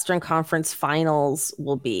Western Conference finals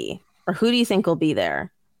will be? Or who do you think will be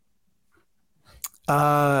there?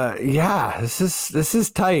 Yeah, this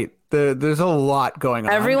is tight. There's a lot going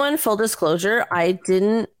on. Everyone, full disclosure, I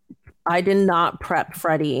did not prep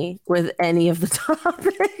Freddie with any of the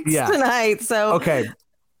topics tonight. So okay.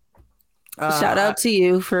 Shout out to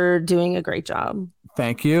you for doing a great job.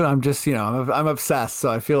 Thank you. I'm just, I'm obsessed. So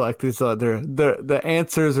I feel like the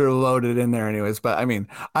answers are loaded in there anyways. But I mean,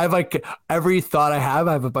 I have like every thought I have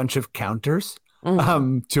a bunch of counters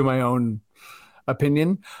to my own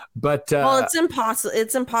opinion. But well,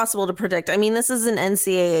 it's impossible to predict. I mean, this is an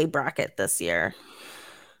NCAA bracket this year.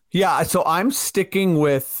 Yeah, so I'm sticking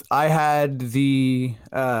with, I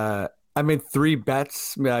made 3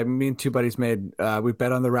 bets. Me and 2 buddies made, we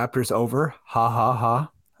bet on the Raptors over. Ha ha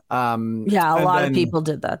ha. Yeah, a lot of people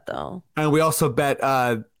did that though. And we also bet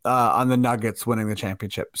on the Nuggets winning the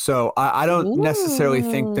championship. So I don't necessarily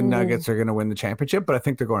think the Nuggets are going to win the championship, but I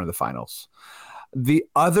think they're going to the finals. The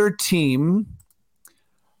other team,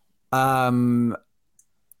 I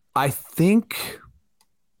think,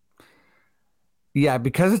 yeah,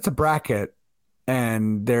 because it's a bracket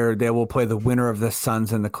and they will play the winner of the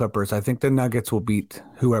Suns and the Clippers, I think the Nuggets will beat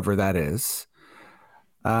whoever that is.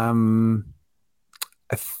 I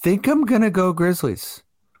think I'm going to go Grizzlies.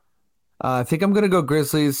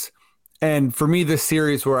 And for me, this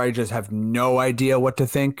series where I just have no idea what to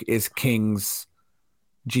think is Kings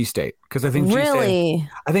G-State. Because I think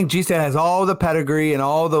G-State has all the pedigree and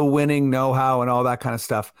all the winning know-how and all that kind of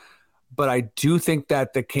stuff. But I do think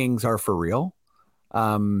that the Kings are for real.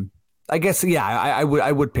 I guess, yeah, I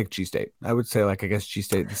would pick G-State. I would say, like, I guess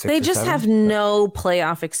G-State. They just have no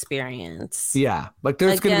playoff experience. Yeah, like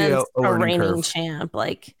there's going to be a reigning curve. champ.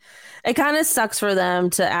 Like, it kind of sucks for them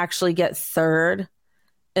to actually get third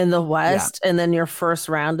in the West, and then your first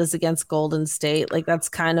round is against Golden State. Like, that's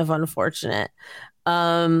kind of unfortunate.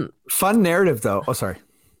 Fun narrative, though. Oh, sorry.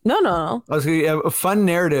 No. A fun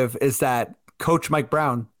narrative is that Coach Mike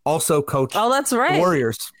Brown also coached that's right. the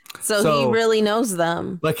Warriors. So he really knows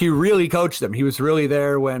them. Like, he really coached them. He was really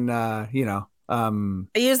there when, he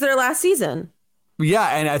was there last season. Yeah,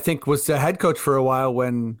 and I think was the head coach for a while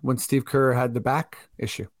when Steve Kerr had the back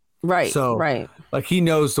issue. Right. So, right. Like, he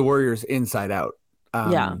knows the Warriors inside out.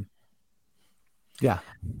 Yeah,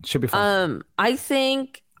 should be fun. I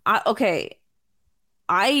think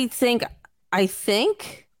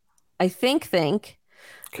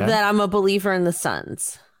that I'm a believer in the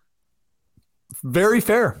Suns. Very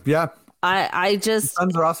fair. Yeah. I just, the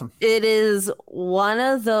Suns are awesome. It is one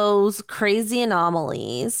of those crazy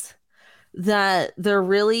anomalies that there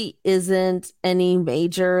really isn't any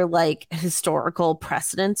major like historical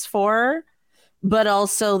precedence for, but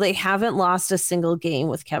also they haven't lost a single game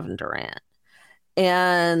with Kevin Durant.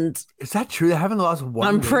 And is that true? They haven't lost one.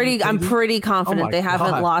 I'm pretty confident they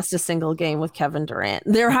haven't lost a single game with Kevin Durant.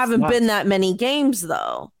 There haven't been that many games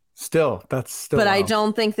though. That's still. But I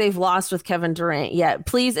don't think they've lost with Kevin Durant yet.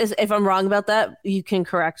 Please, if I'm wrong about that, you can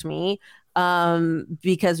correct me,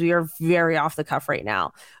 because we are very off the cuff right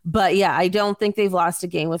now. But yeah, I don't think they've lost a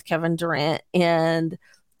game with Kevin Durant, and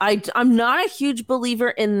I'm not a huge believer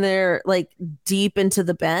in their like deep into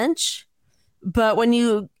the bench. But when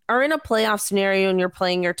you are in a playoff scenario and you're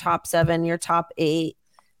playing your top 7, your top 8,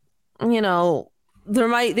 you know,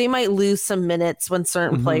 they might lose some minutes when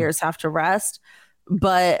certain players have to rest.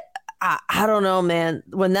 But I don't know, man.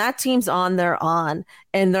 When that team's on, they're on,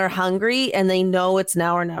 and they're hungry, and they know it's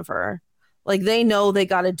now or never. Like they know they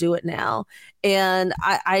got to do it now. And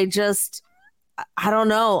I don't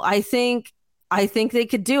know. I think they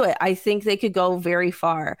could do it. I think they could go very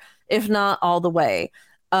far, if not all the way.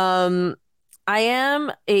 I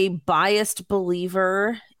am a biased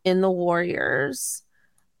believer in the Warriors.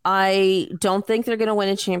 I don't think they're going to win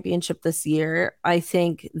a championship this year. I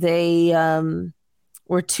think they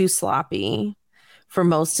were too sloppy for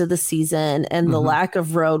most of the season, and the lack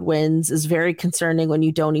of road wins is very concerning when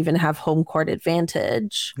you don't even have home court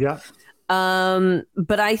advantage. Yeah.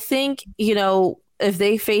 But I think, you know, if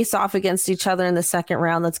they face off against each other in the second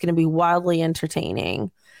round, that's going to be wildly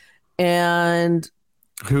entertaining. And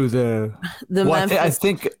the Memphis, I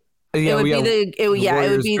think it would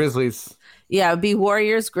be Grizzlies. Yeah, it would be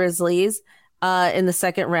Warriors Grizzlies in the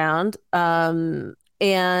second round.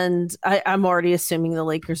 And I'm already assuming the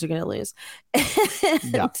Lakers are going to lose.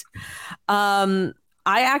 Yeah. I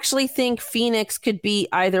actually think Phoenix could be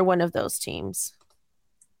either one of those teams.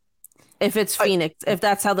 If it's Phoenix, if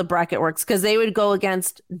that's how the bracket works, because they would go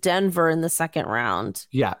against Denver in the second round.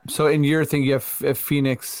 Yeah. So in your thing, you have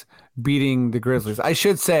Phoenix beating the Grizzlies. I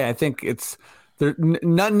should say, I think it's there.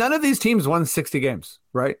 None of these teams won 60 games,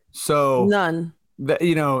 right? So none.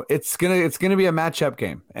 You know, it's gonna be a matchup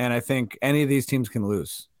game, and I think any of these teams can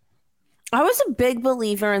lose. I was a big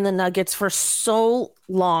believer in the Nuggets for so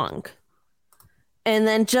long, and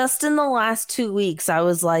then just in the last 2 weeks, I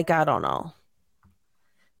was like, I don't know.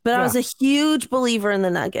 But I was a huge believer in the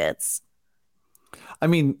Nuggets. I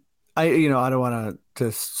mean, I don't want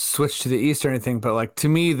to switch to the East or anything, but like to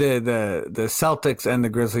me, the Celtics and the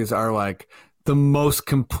Grizzlies are like the most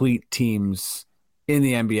complete teams in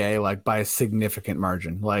the NBA, like by a significant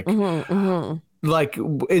margin. Like, like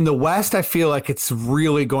in the West, I feel like it's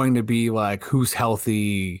really going to be like who's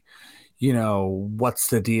healthy. You know, what's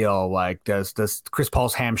the deal? Like, does Chris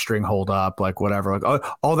Paul's hamstring hold up? Like, whatever. Like,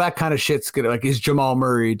 all that kind of shit's good. Like, is Jamal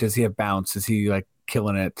Murray? Does he have bounce? Is he like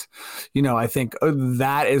killing it? You know, I think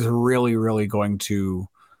that is really, really going to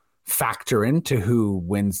factor into who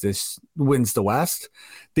wins the West.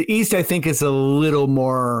 The East, I think, is a little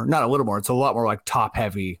more, not a little more. It's a lot more like top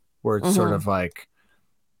heavy, where it's sort of like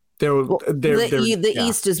the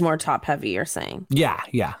East is more top heavy. You're saying?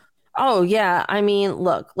 Yeah. Oh, yeah. I mean,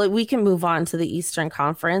 look, like we can move on to the Eastern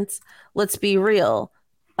Conference. Let's be real.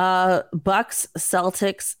 Bucks,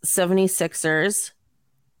 Celtics, 76ers,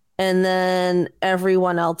 and then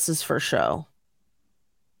everyone else is for show.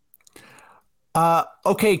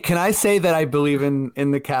 Okay, can I say that I believe in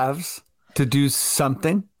the Cavs to do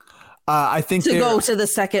something? I think to go to the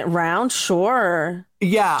second round, sure.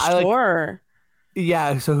 Yeah, sure.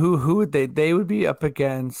 Yeah, so who would they? They would be up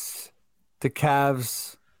against the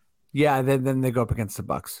Cavs. Yeah, then they go up against the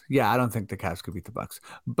Bucks. Yeah, I don't think the Cavs could beat the Bucks,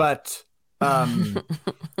 but I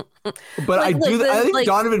think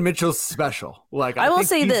Donovan Mitchell's special. Like I will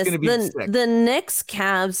say this: the Knicks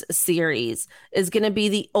Cavs series is going to be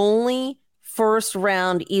the only first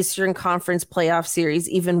round Eastern Conference playoff series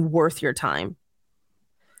even worth your time.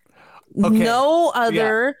 Okay. No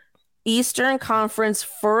other Eastern Conference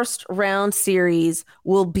first round series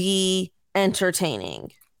will be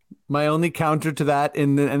entertaining. My only counter to that,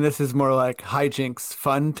 and this is more like hijinks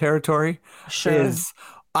fun territory, is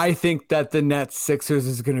I think that the Nets Sixers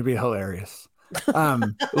is going to be hilarious.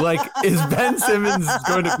 Like, is Ben Simmons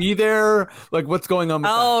going to be there? Like, what's going on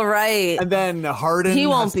with that? Right. And then Harden, he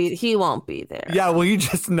won't be there. Yeah, will he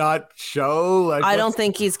just not show? Like, I don't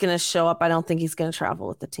think he's going to show up. I don't think he's going to travel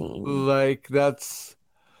with the team. Like, that's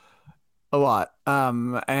a lot.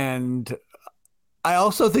 And I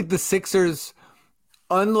also think the Sixers,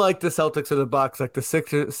 unlike the Celtics or the Bucks, like the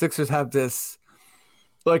Sixers have this,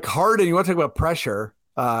 like Harden, you want to talk about pressure.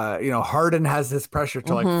 Harden has this pressure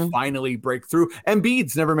to like finally break through.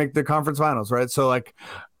 Embiid's never make the conference finals, right? So like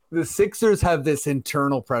the Sixers have this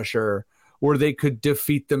internal pressure where they could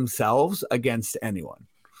defeat themselves against anyone.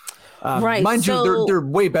 Right. Mind so you, they're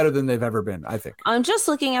way better than they've ever been, I think. I'm just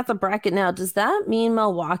looking at the bracket now. Does that mean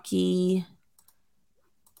Milwaukee?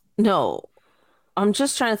 No, I'm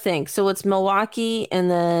just trying to think. So it's Milwaukee and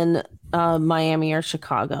then Miami or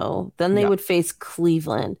Chicago. Then they would face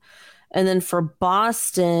Cleveland. And then for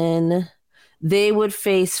Boston, they would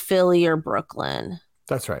face Philly or Brooklyn.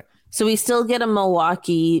 That's right. So we still get a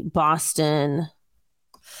Milwaukee, Boston,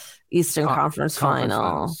 Eastern Conference final.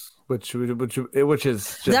 Finals. Which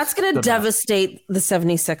is just that's going to devastate the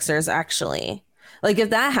 76ers, actually. Like,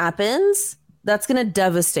 if that happens, that's going to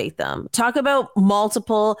devastate them. Talk about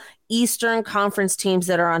multiple Eastern Conference teams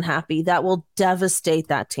that are unhappy. That will devastate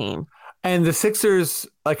that team. And the Sixers,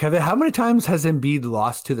 like, how many times has Embiid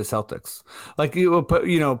lost to the Celtics? Like,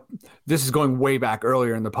 this is going way back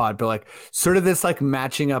earlier in the pod, but like sort of this like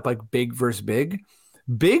matching up like big versus big.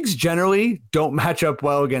 Bigs generally don't match up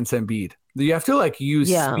well against Embiid. You have to like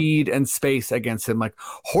use speed and space against him. Like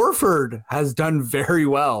Horford has done very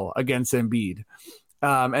well against Embiid.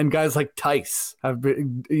 And guys like Tice have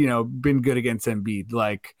been good against Embiid.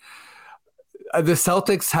 Like the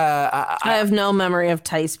Celtics I have no memory of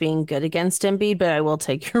Tice being good against Embiid, but I will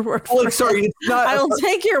take your word for it. Sorry, it's not. I will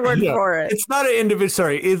take your word for it. It's not an individual.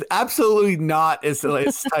 Sorry, it's absolutely not. It's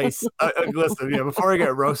Tice. Listen, before I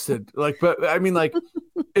get roasted, but I mean,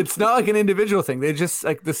 it's not like an individual thing. They just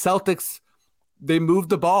like the Celtics. They move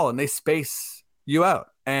the ball and they space you out,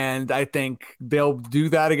 and I think they'll do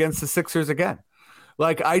that against the Sixers again.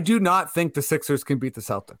 Like, I do not think the Sixers can beat the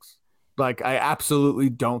Celtics. Like, I absolutely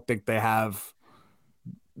don't think they have.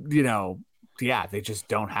 They just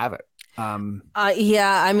don't have it.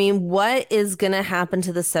 I mean, what is going to happen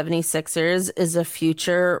to the 76ers is a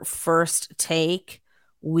future First Take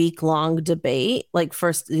week-long debate. Like,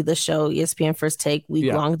 the show ESPN First Take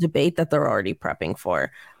week-long debate that they're already prepping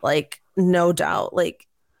for. Like, no doubt. Like,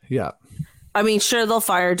 yeah. I mean, sure, they'll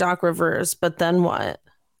fire Doc Rivers, but then what?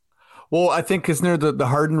 Well, I think isn't there the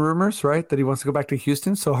Harden rumors, right? That he wants to go back to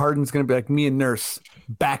Houston. So Harden's going to be like, me and Nurse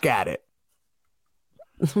back at it.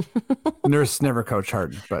 Nurse never coached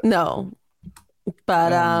Harden, but no,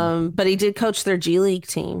 but he did coach their G League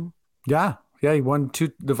team. Yeah, he won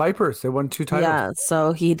the Vipers. They won 2 titles. Yeah,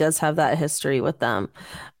 so he does have that history with them.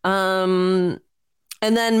 And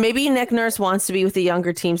then maybe Nick Nurse wants to be with a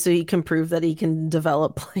younger team so he can prove that he can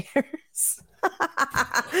develop players.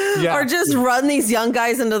 Or just run these young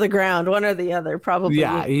guys into the ground, one or the other. Probably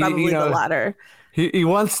the latter. He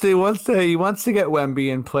wants to get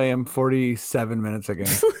Wemby and play him 47 minutes a game.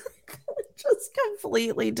 Just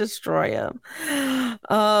completely destroy him.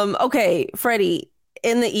 Okay, Freddie,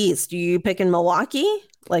 in the East, are you picking Milwaukee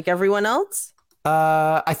like everyone else?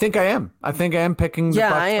 I think I am. I think I am picking the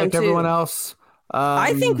Bucks like everyone else.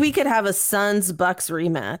 I think we could have a Suns-Bucks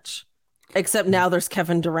rematch, except now there's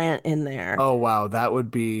Kevin Durant in there. Oh wow, that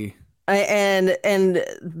would be. And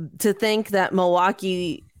to think that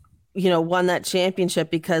Milwaukee, won that championship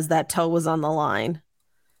because that toe was on the line,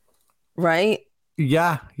 right?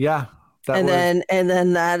 Yeah. And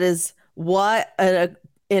then that is what an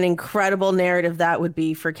incredible narrative that would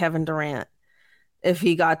be for Kevin Durant if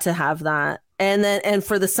he got to have that, and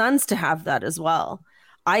for the Suns to have that as well.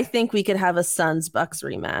 I think we could have a Suns-Bucks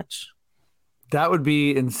rematch. That would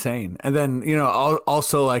be insane. And then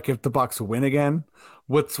also like if the Bucks win again,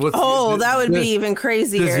 what's that would be even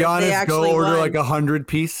crazier. Does Giannis go order like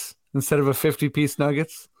 100-piece instead of a 50-piece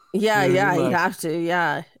Nuggets? Yeah, he'd have to.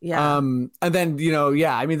 Yeah. And then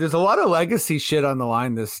I mean, there's a lot of legacy shit on the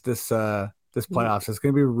line this playoffs. It's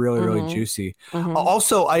going to be really, really juicy. Mm-hmm.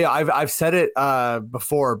 Also, I've said it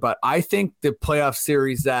before, but I think the playoff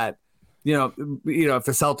series that if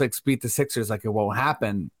the Celtics beat the Sixers, like it won't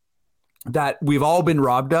happen, that we've all been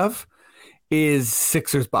robbed of is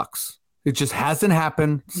Sixers Bucks. It just hasn't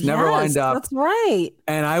happened. It's never lined up. That's right.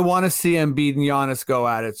 And I want to see Embiid and Giannis go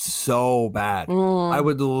at it so bad. I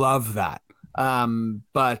would love that.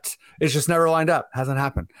 But it's just never lined up. Hasn't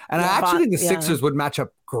happened. And I actually think the Sixers would match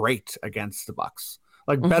up great against the Bucks.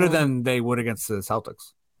 Like better than they would against the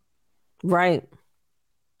Celtics. Right.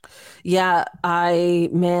 Yeah,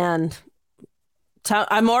 I'm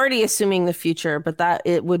already assuming the future, but that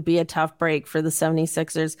it would be a tough break for the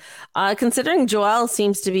 76ers. Considering Joel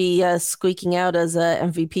seems to be squeaking out as a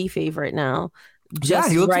MVP favorite now.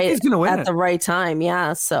 He looks like he's going to win at the right time.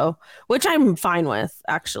 Yeah. So, which I'm fine with,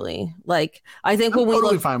 actually. Like, I think when we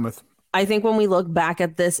look back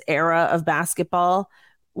at this era of basketball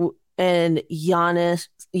and Giannis,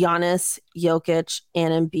 Jokic,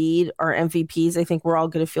 and Embiid are MVPs, I think we're all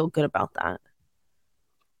going to feel good about that.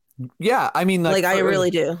 Yeah, I mean, I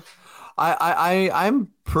really do. I'm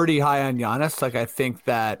pretty high on Giannis. Like, I think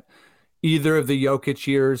that either of the Jokic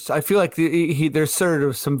years. I feel like there's sort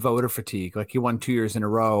of some voter fatigue. Like he won 2 years in a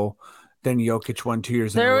row, then Jokic won 2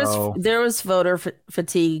 years in a row. There was voter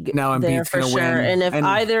fatigue now there Embiid's for gonna sure. win. And if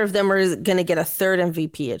either of them were going to get a third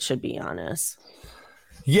MVP, it should be Giannis.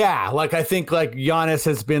 Yeah, like I think like Giannis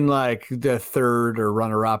has been like the third or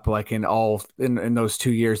runner up like in those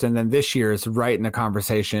 2 years, and then this year is right in the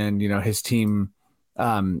conversation. You know, his team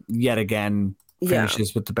yet again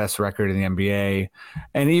finishes with the best record in the NBA,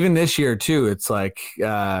 and even this year too, it's like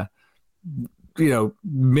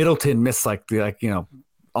Middleton missed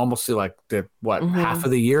almost like the half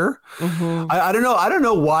of the year. I don't know. I don't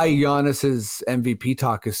know why Giannis's MVP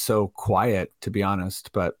talk is so quiet, to be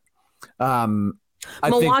honest, but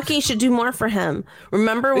Milwaukee should do more for him.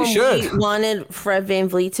 Remember when we wanted Fred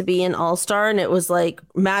VanVleet to be an all-star and it was like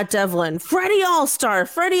Matt Devlin, Freddie all-star.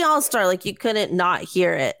 Like you couldn't not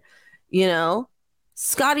hear it, you know?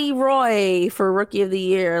 Scotty Roy for Rookie of the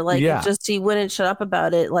Year. Like just he wouldn't shut up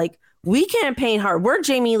about it. Like we campaign hard. We're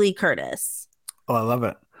Jamie Lee Curtis. Oh, I love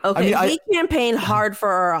it. Okay, we campaign hard for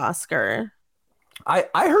our Oscar. I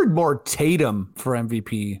heard more Tatum for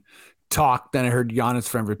MVP talk than I heard Giannis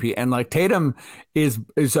for MVP. And like Tatum is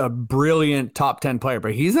a brilliant top 10 player,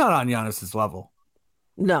 but he's not on Giannis's level.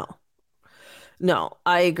 No,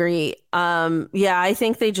 I agree. I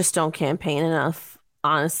think they just don't campaign enough.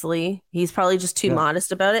 Honestly, he's probably just too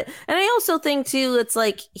modest about it. And I also think too, it's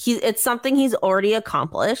like it's something he's already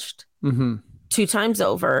accomplished 2 times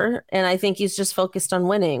over. And I think he's just focused on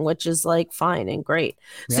winning, which is like fine and great.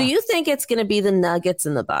 Yeah. So you think it's going to be the Nuggets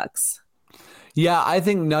and the Bucks? Yeah, I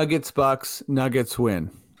think Bucks win.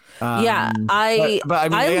 I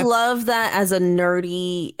love that as a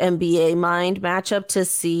nerdy NBA mind matchup to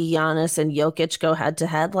see Giannis and Jokic go head to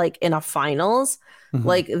head like in a finals.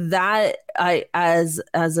 Like that, as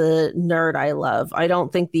a nerd, I love. I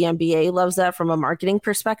don't think the NBA loves that from a marketing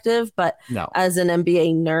perspective, but as an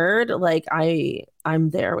NBA nerd, like I'm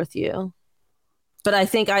there with you. But I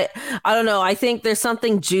think I don't know. I think there's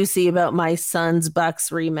something juicy about my Suns Bucks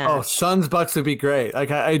rematch. Oh, Suns Bucks would be great.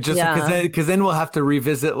 Like I just because then we'll have to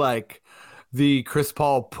revisit like the Chris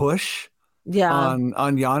Paul push on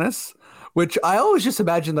Giannis, which I always just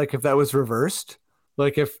imagine like if that was reversed,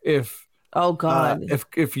 like if oh God, if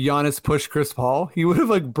Giannis pushed Chris Paul, he would have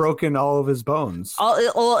like broken all of his bones.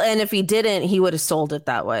 And if he didn't, he would have sold it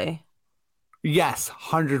that way. Yes,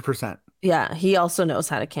 100%. Yeah, he also knows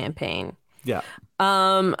how to campaign. Yeah.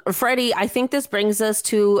 Freddie, I think this brings us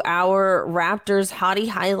to our Raptors hottie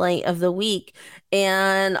highlight of the week.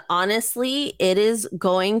 And honestly, it is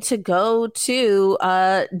going to go to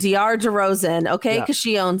DR DeRozan, okay? Because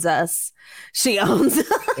she owns us. She owns us.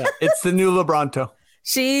 It's the new LeBronto.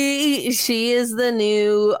 She is the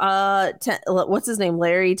new what's his name?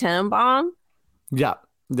 Larry Tenenbaum? Yeah.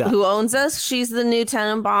 Who owns us? She's the new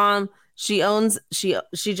Tenenbaum. She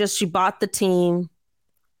bought the team.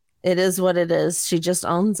 It is what it is. She just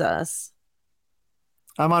owns us.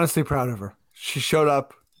 I'm honestly proud of her. She showed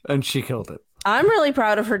up and she killed it. I'm really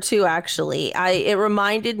proud of her too, actually. It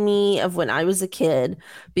reminded me of when I was a kid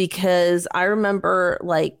because I remember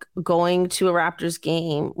like going to a Raptors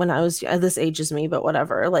game when I was, this ages me, but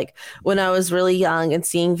whatever. Like when I was really young and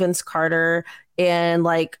seeing Vince Carter, and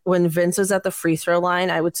like when Vince was at the free throw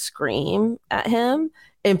line, I would scream at him.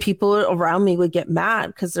 And people around me would get mad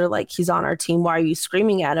because they're like, he's on our team. Why are you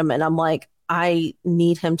screaming at him? And I'm like, I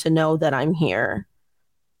need him to know that I'm here.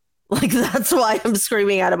 Like, that's why I'm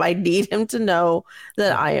screaming at him. I need him to know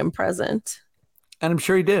that I am present. And I'm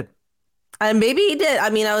sure he did. And maybe he did.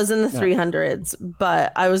 I mean, I was in the 300s,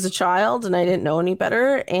 but I was a child and I didn't know any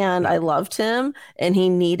better. And I loved him. And he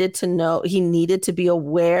needed to be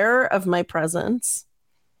aware of my presence.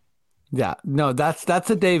 Yeah. No, that's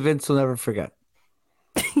a day Vince will never forget.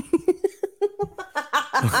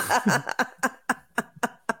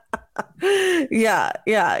 Yeah,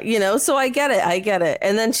 so I get it.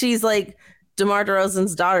 And then she's like DeMar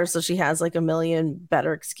DeRozan's daughter, so she has like a million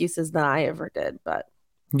better excuses than I ever did. But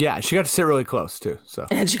yeah, she got to sit really close too.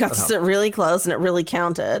 And she got to sit really close, and it really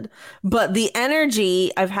counted. But the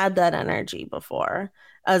energy, I've had that energy before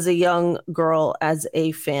as a young girl, as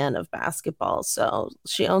a fan of basketball. So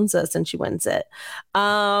she owns us and she wins it.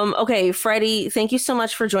 Okay, Freddie, thank you so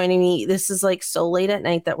much for joining me. This is like so late at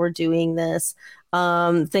night that we're doing this.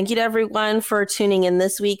 Thank you to everyone for tuning in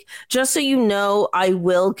this week. Just so you know, I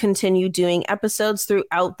will continue doing episodes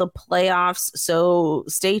throughout the playoffs, so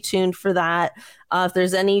stay tuned for that. If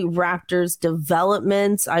there's any Raptors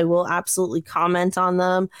developments, I will absolutely comment on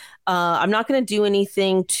them. I'm not going to do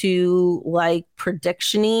anything too like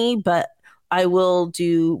prediction-y, but I will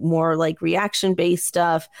do more like reaction-based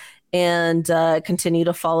stuff and continue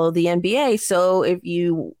to follow the NBA. So if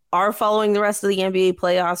you are following the rest of the NBA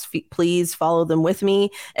playoffs, please follow them with me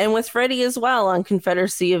and with Freddie as well on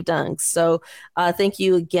Confederacy of Dunks. So thank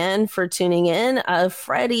you again for tuning in.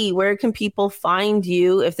 Freddie, where can people find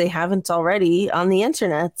you if they haven't already on the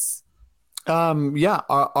internets?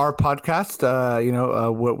 Our podcast,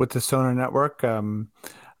 with the Sonar Network,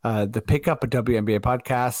 the Pickup a WNBA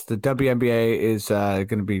podcast. The WNBA is going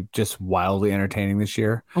to be just wildly entertaining this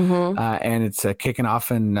year, and it's kicking off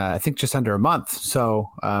in I think just under a month. So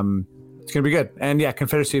it's going to be good. And yeah,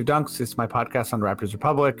 Confederacy of Dunks is my podcast on Raptors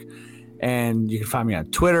Republic, and you can find me on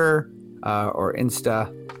Twitter or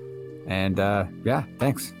Insta. And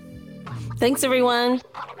thanks. Thanks, everyone.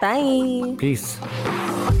 Bye. Peace.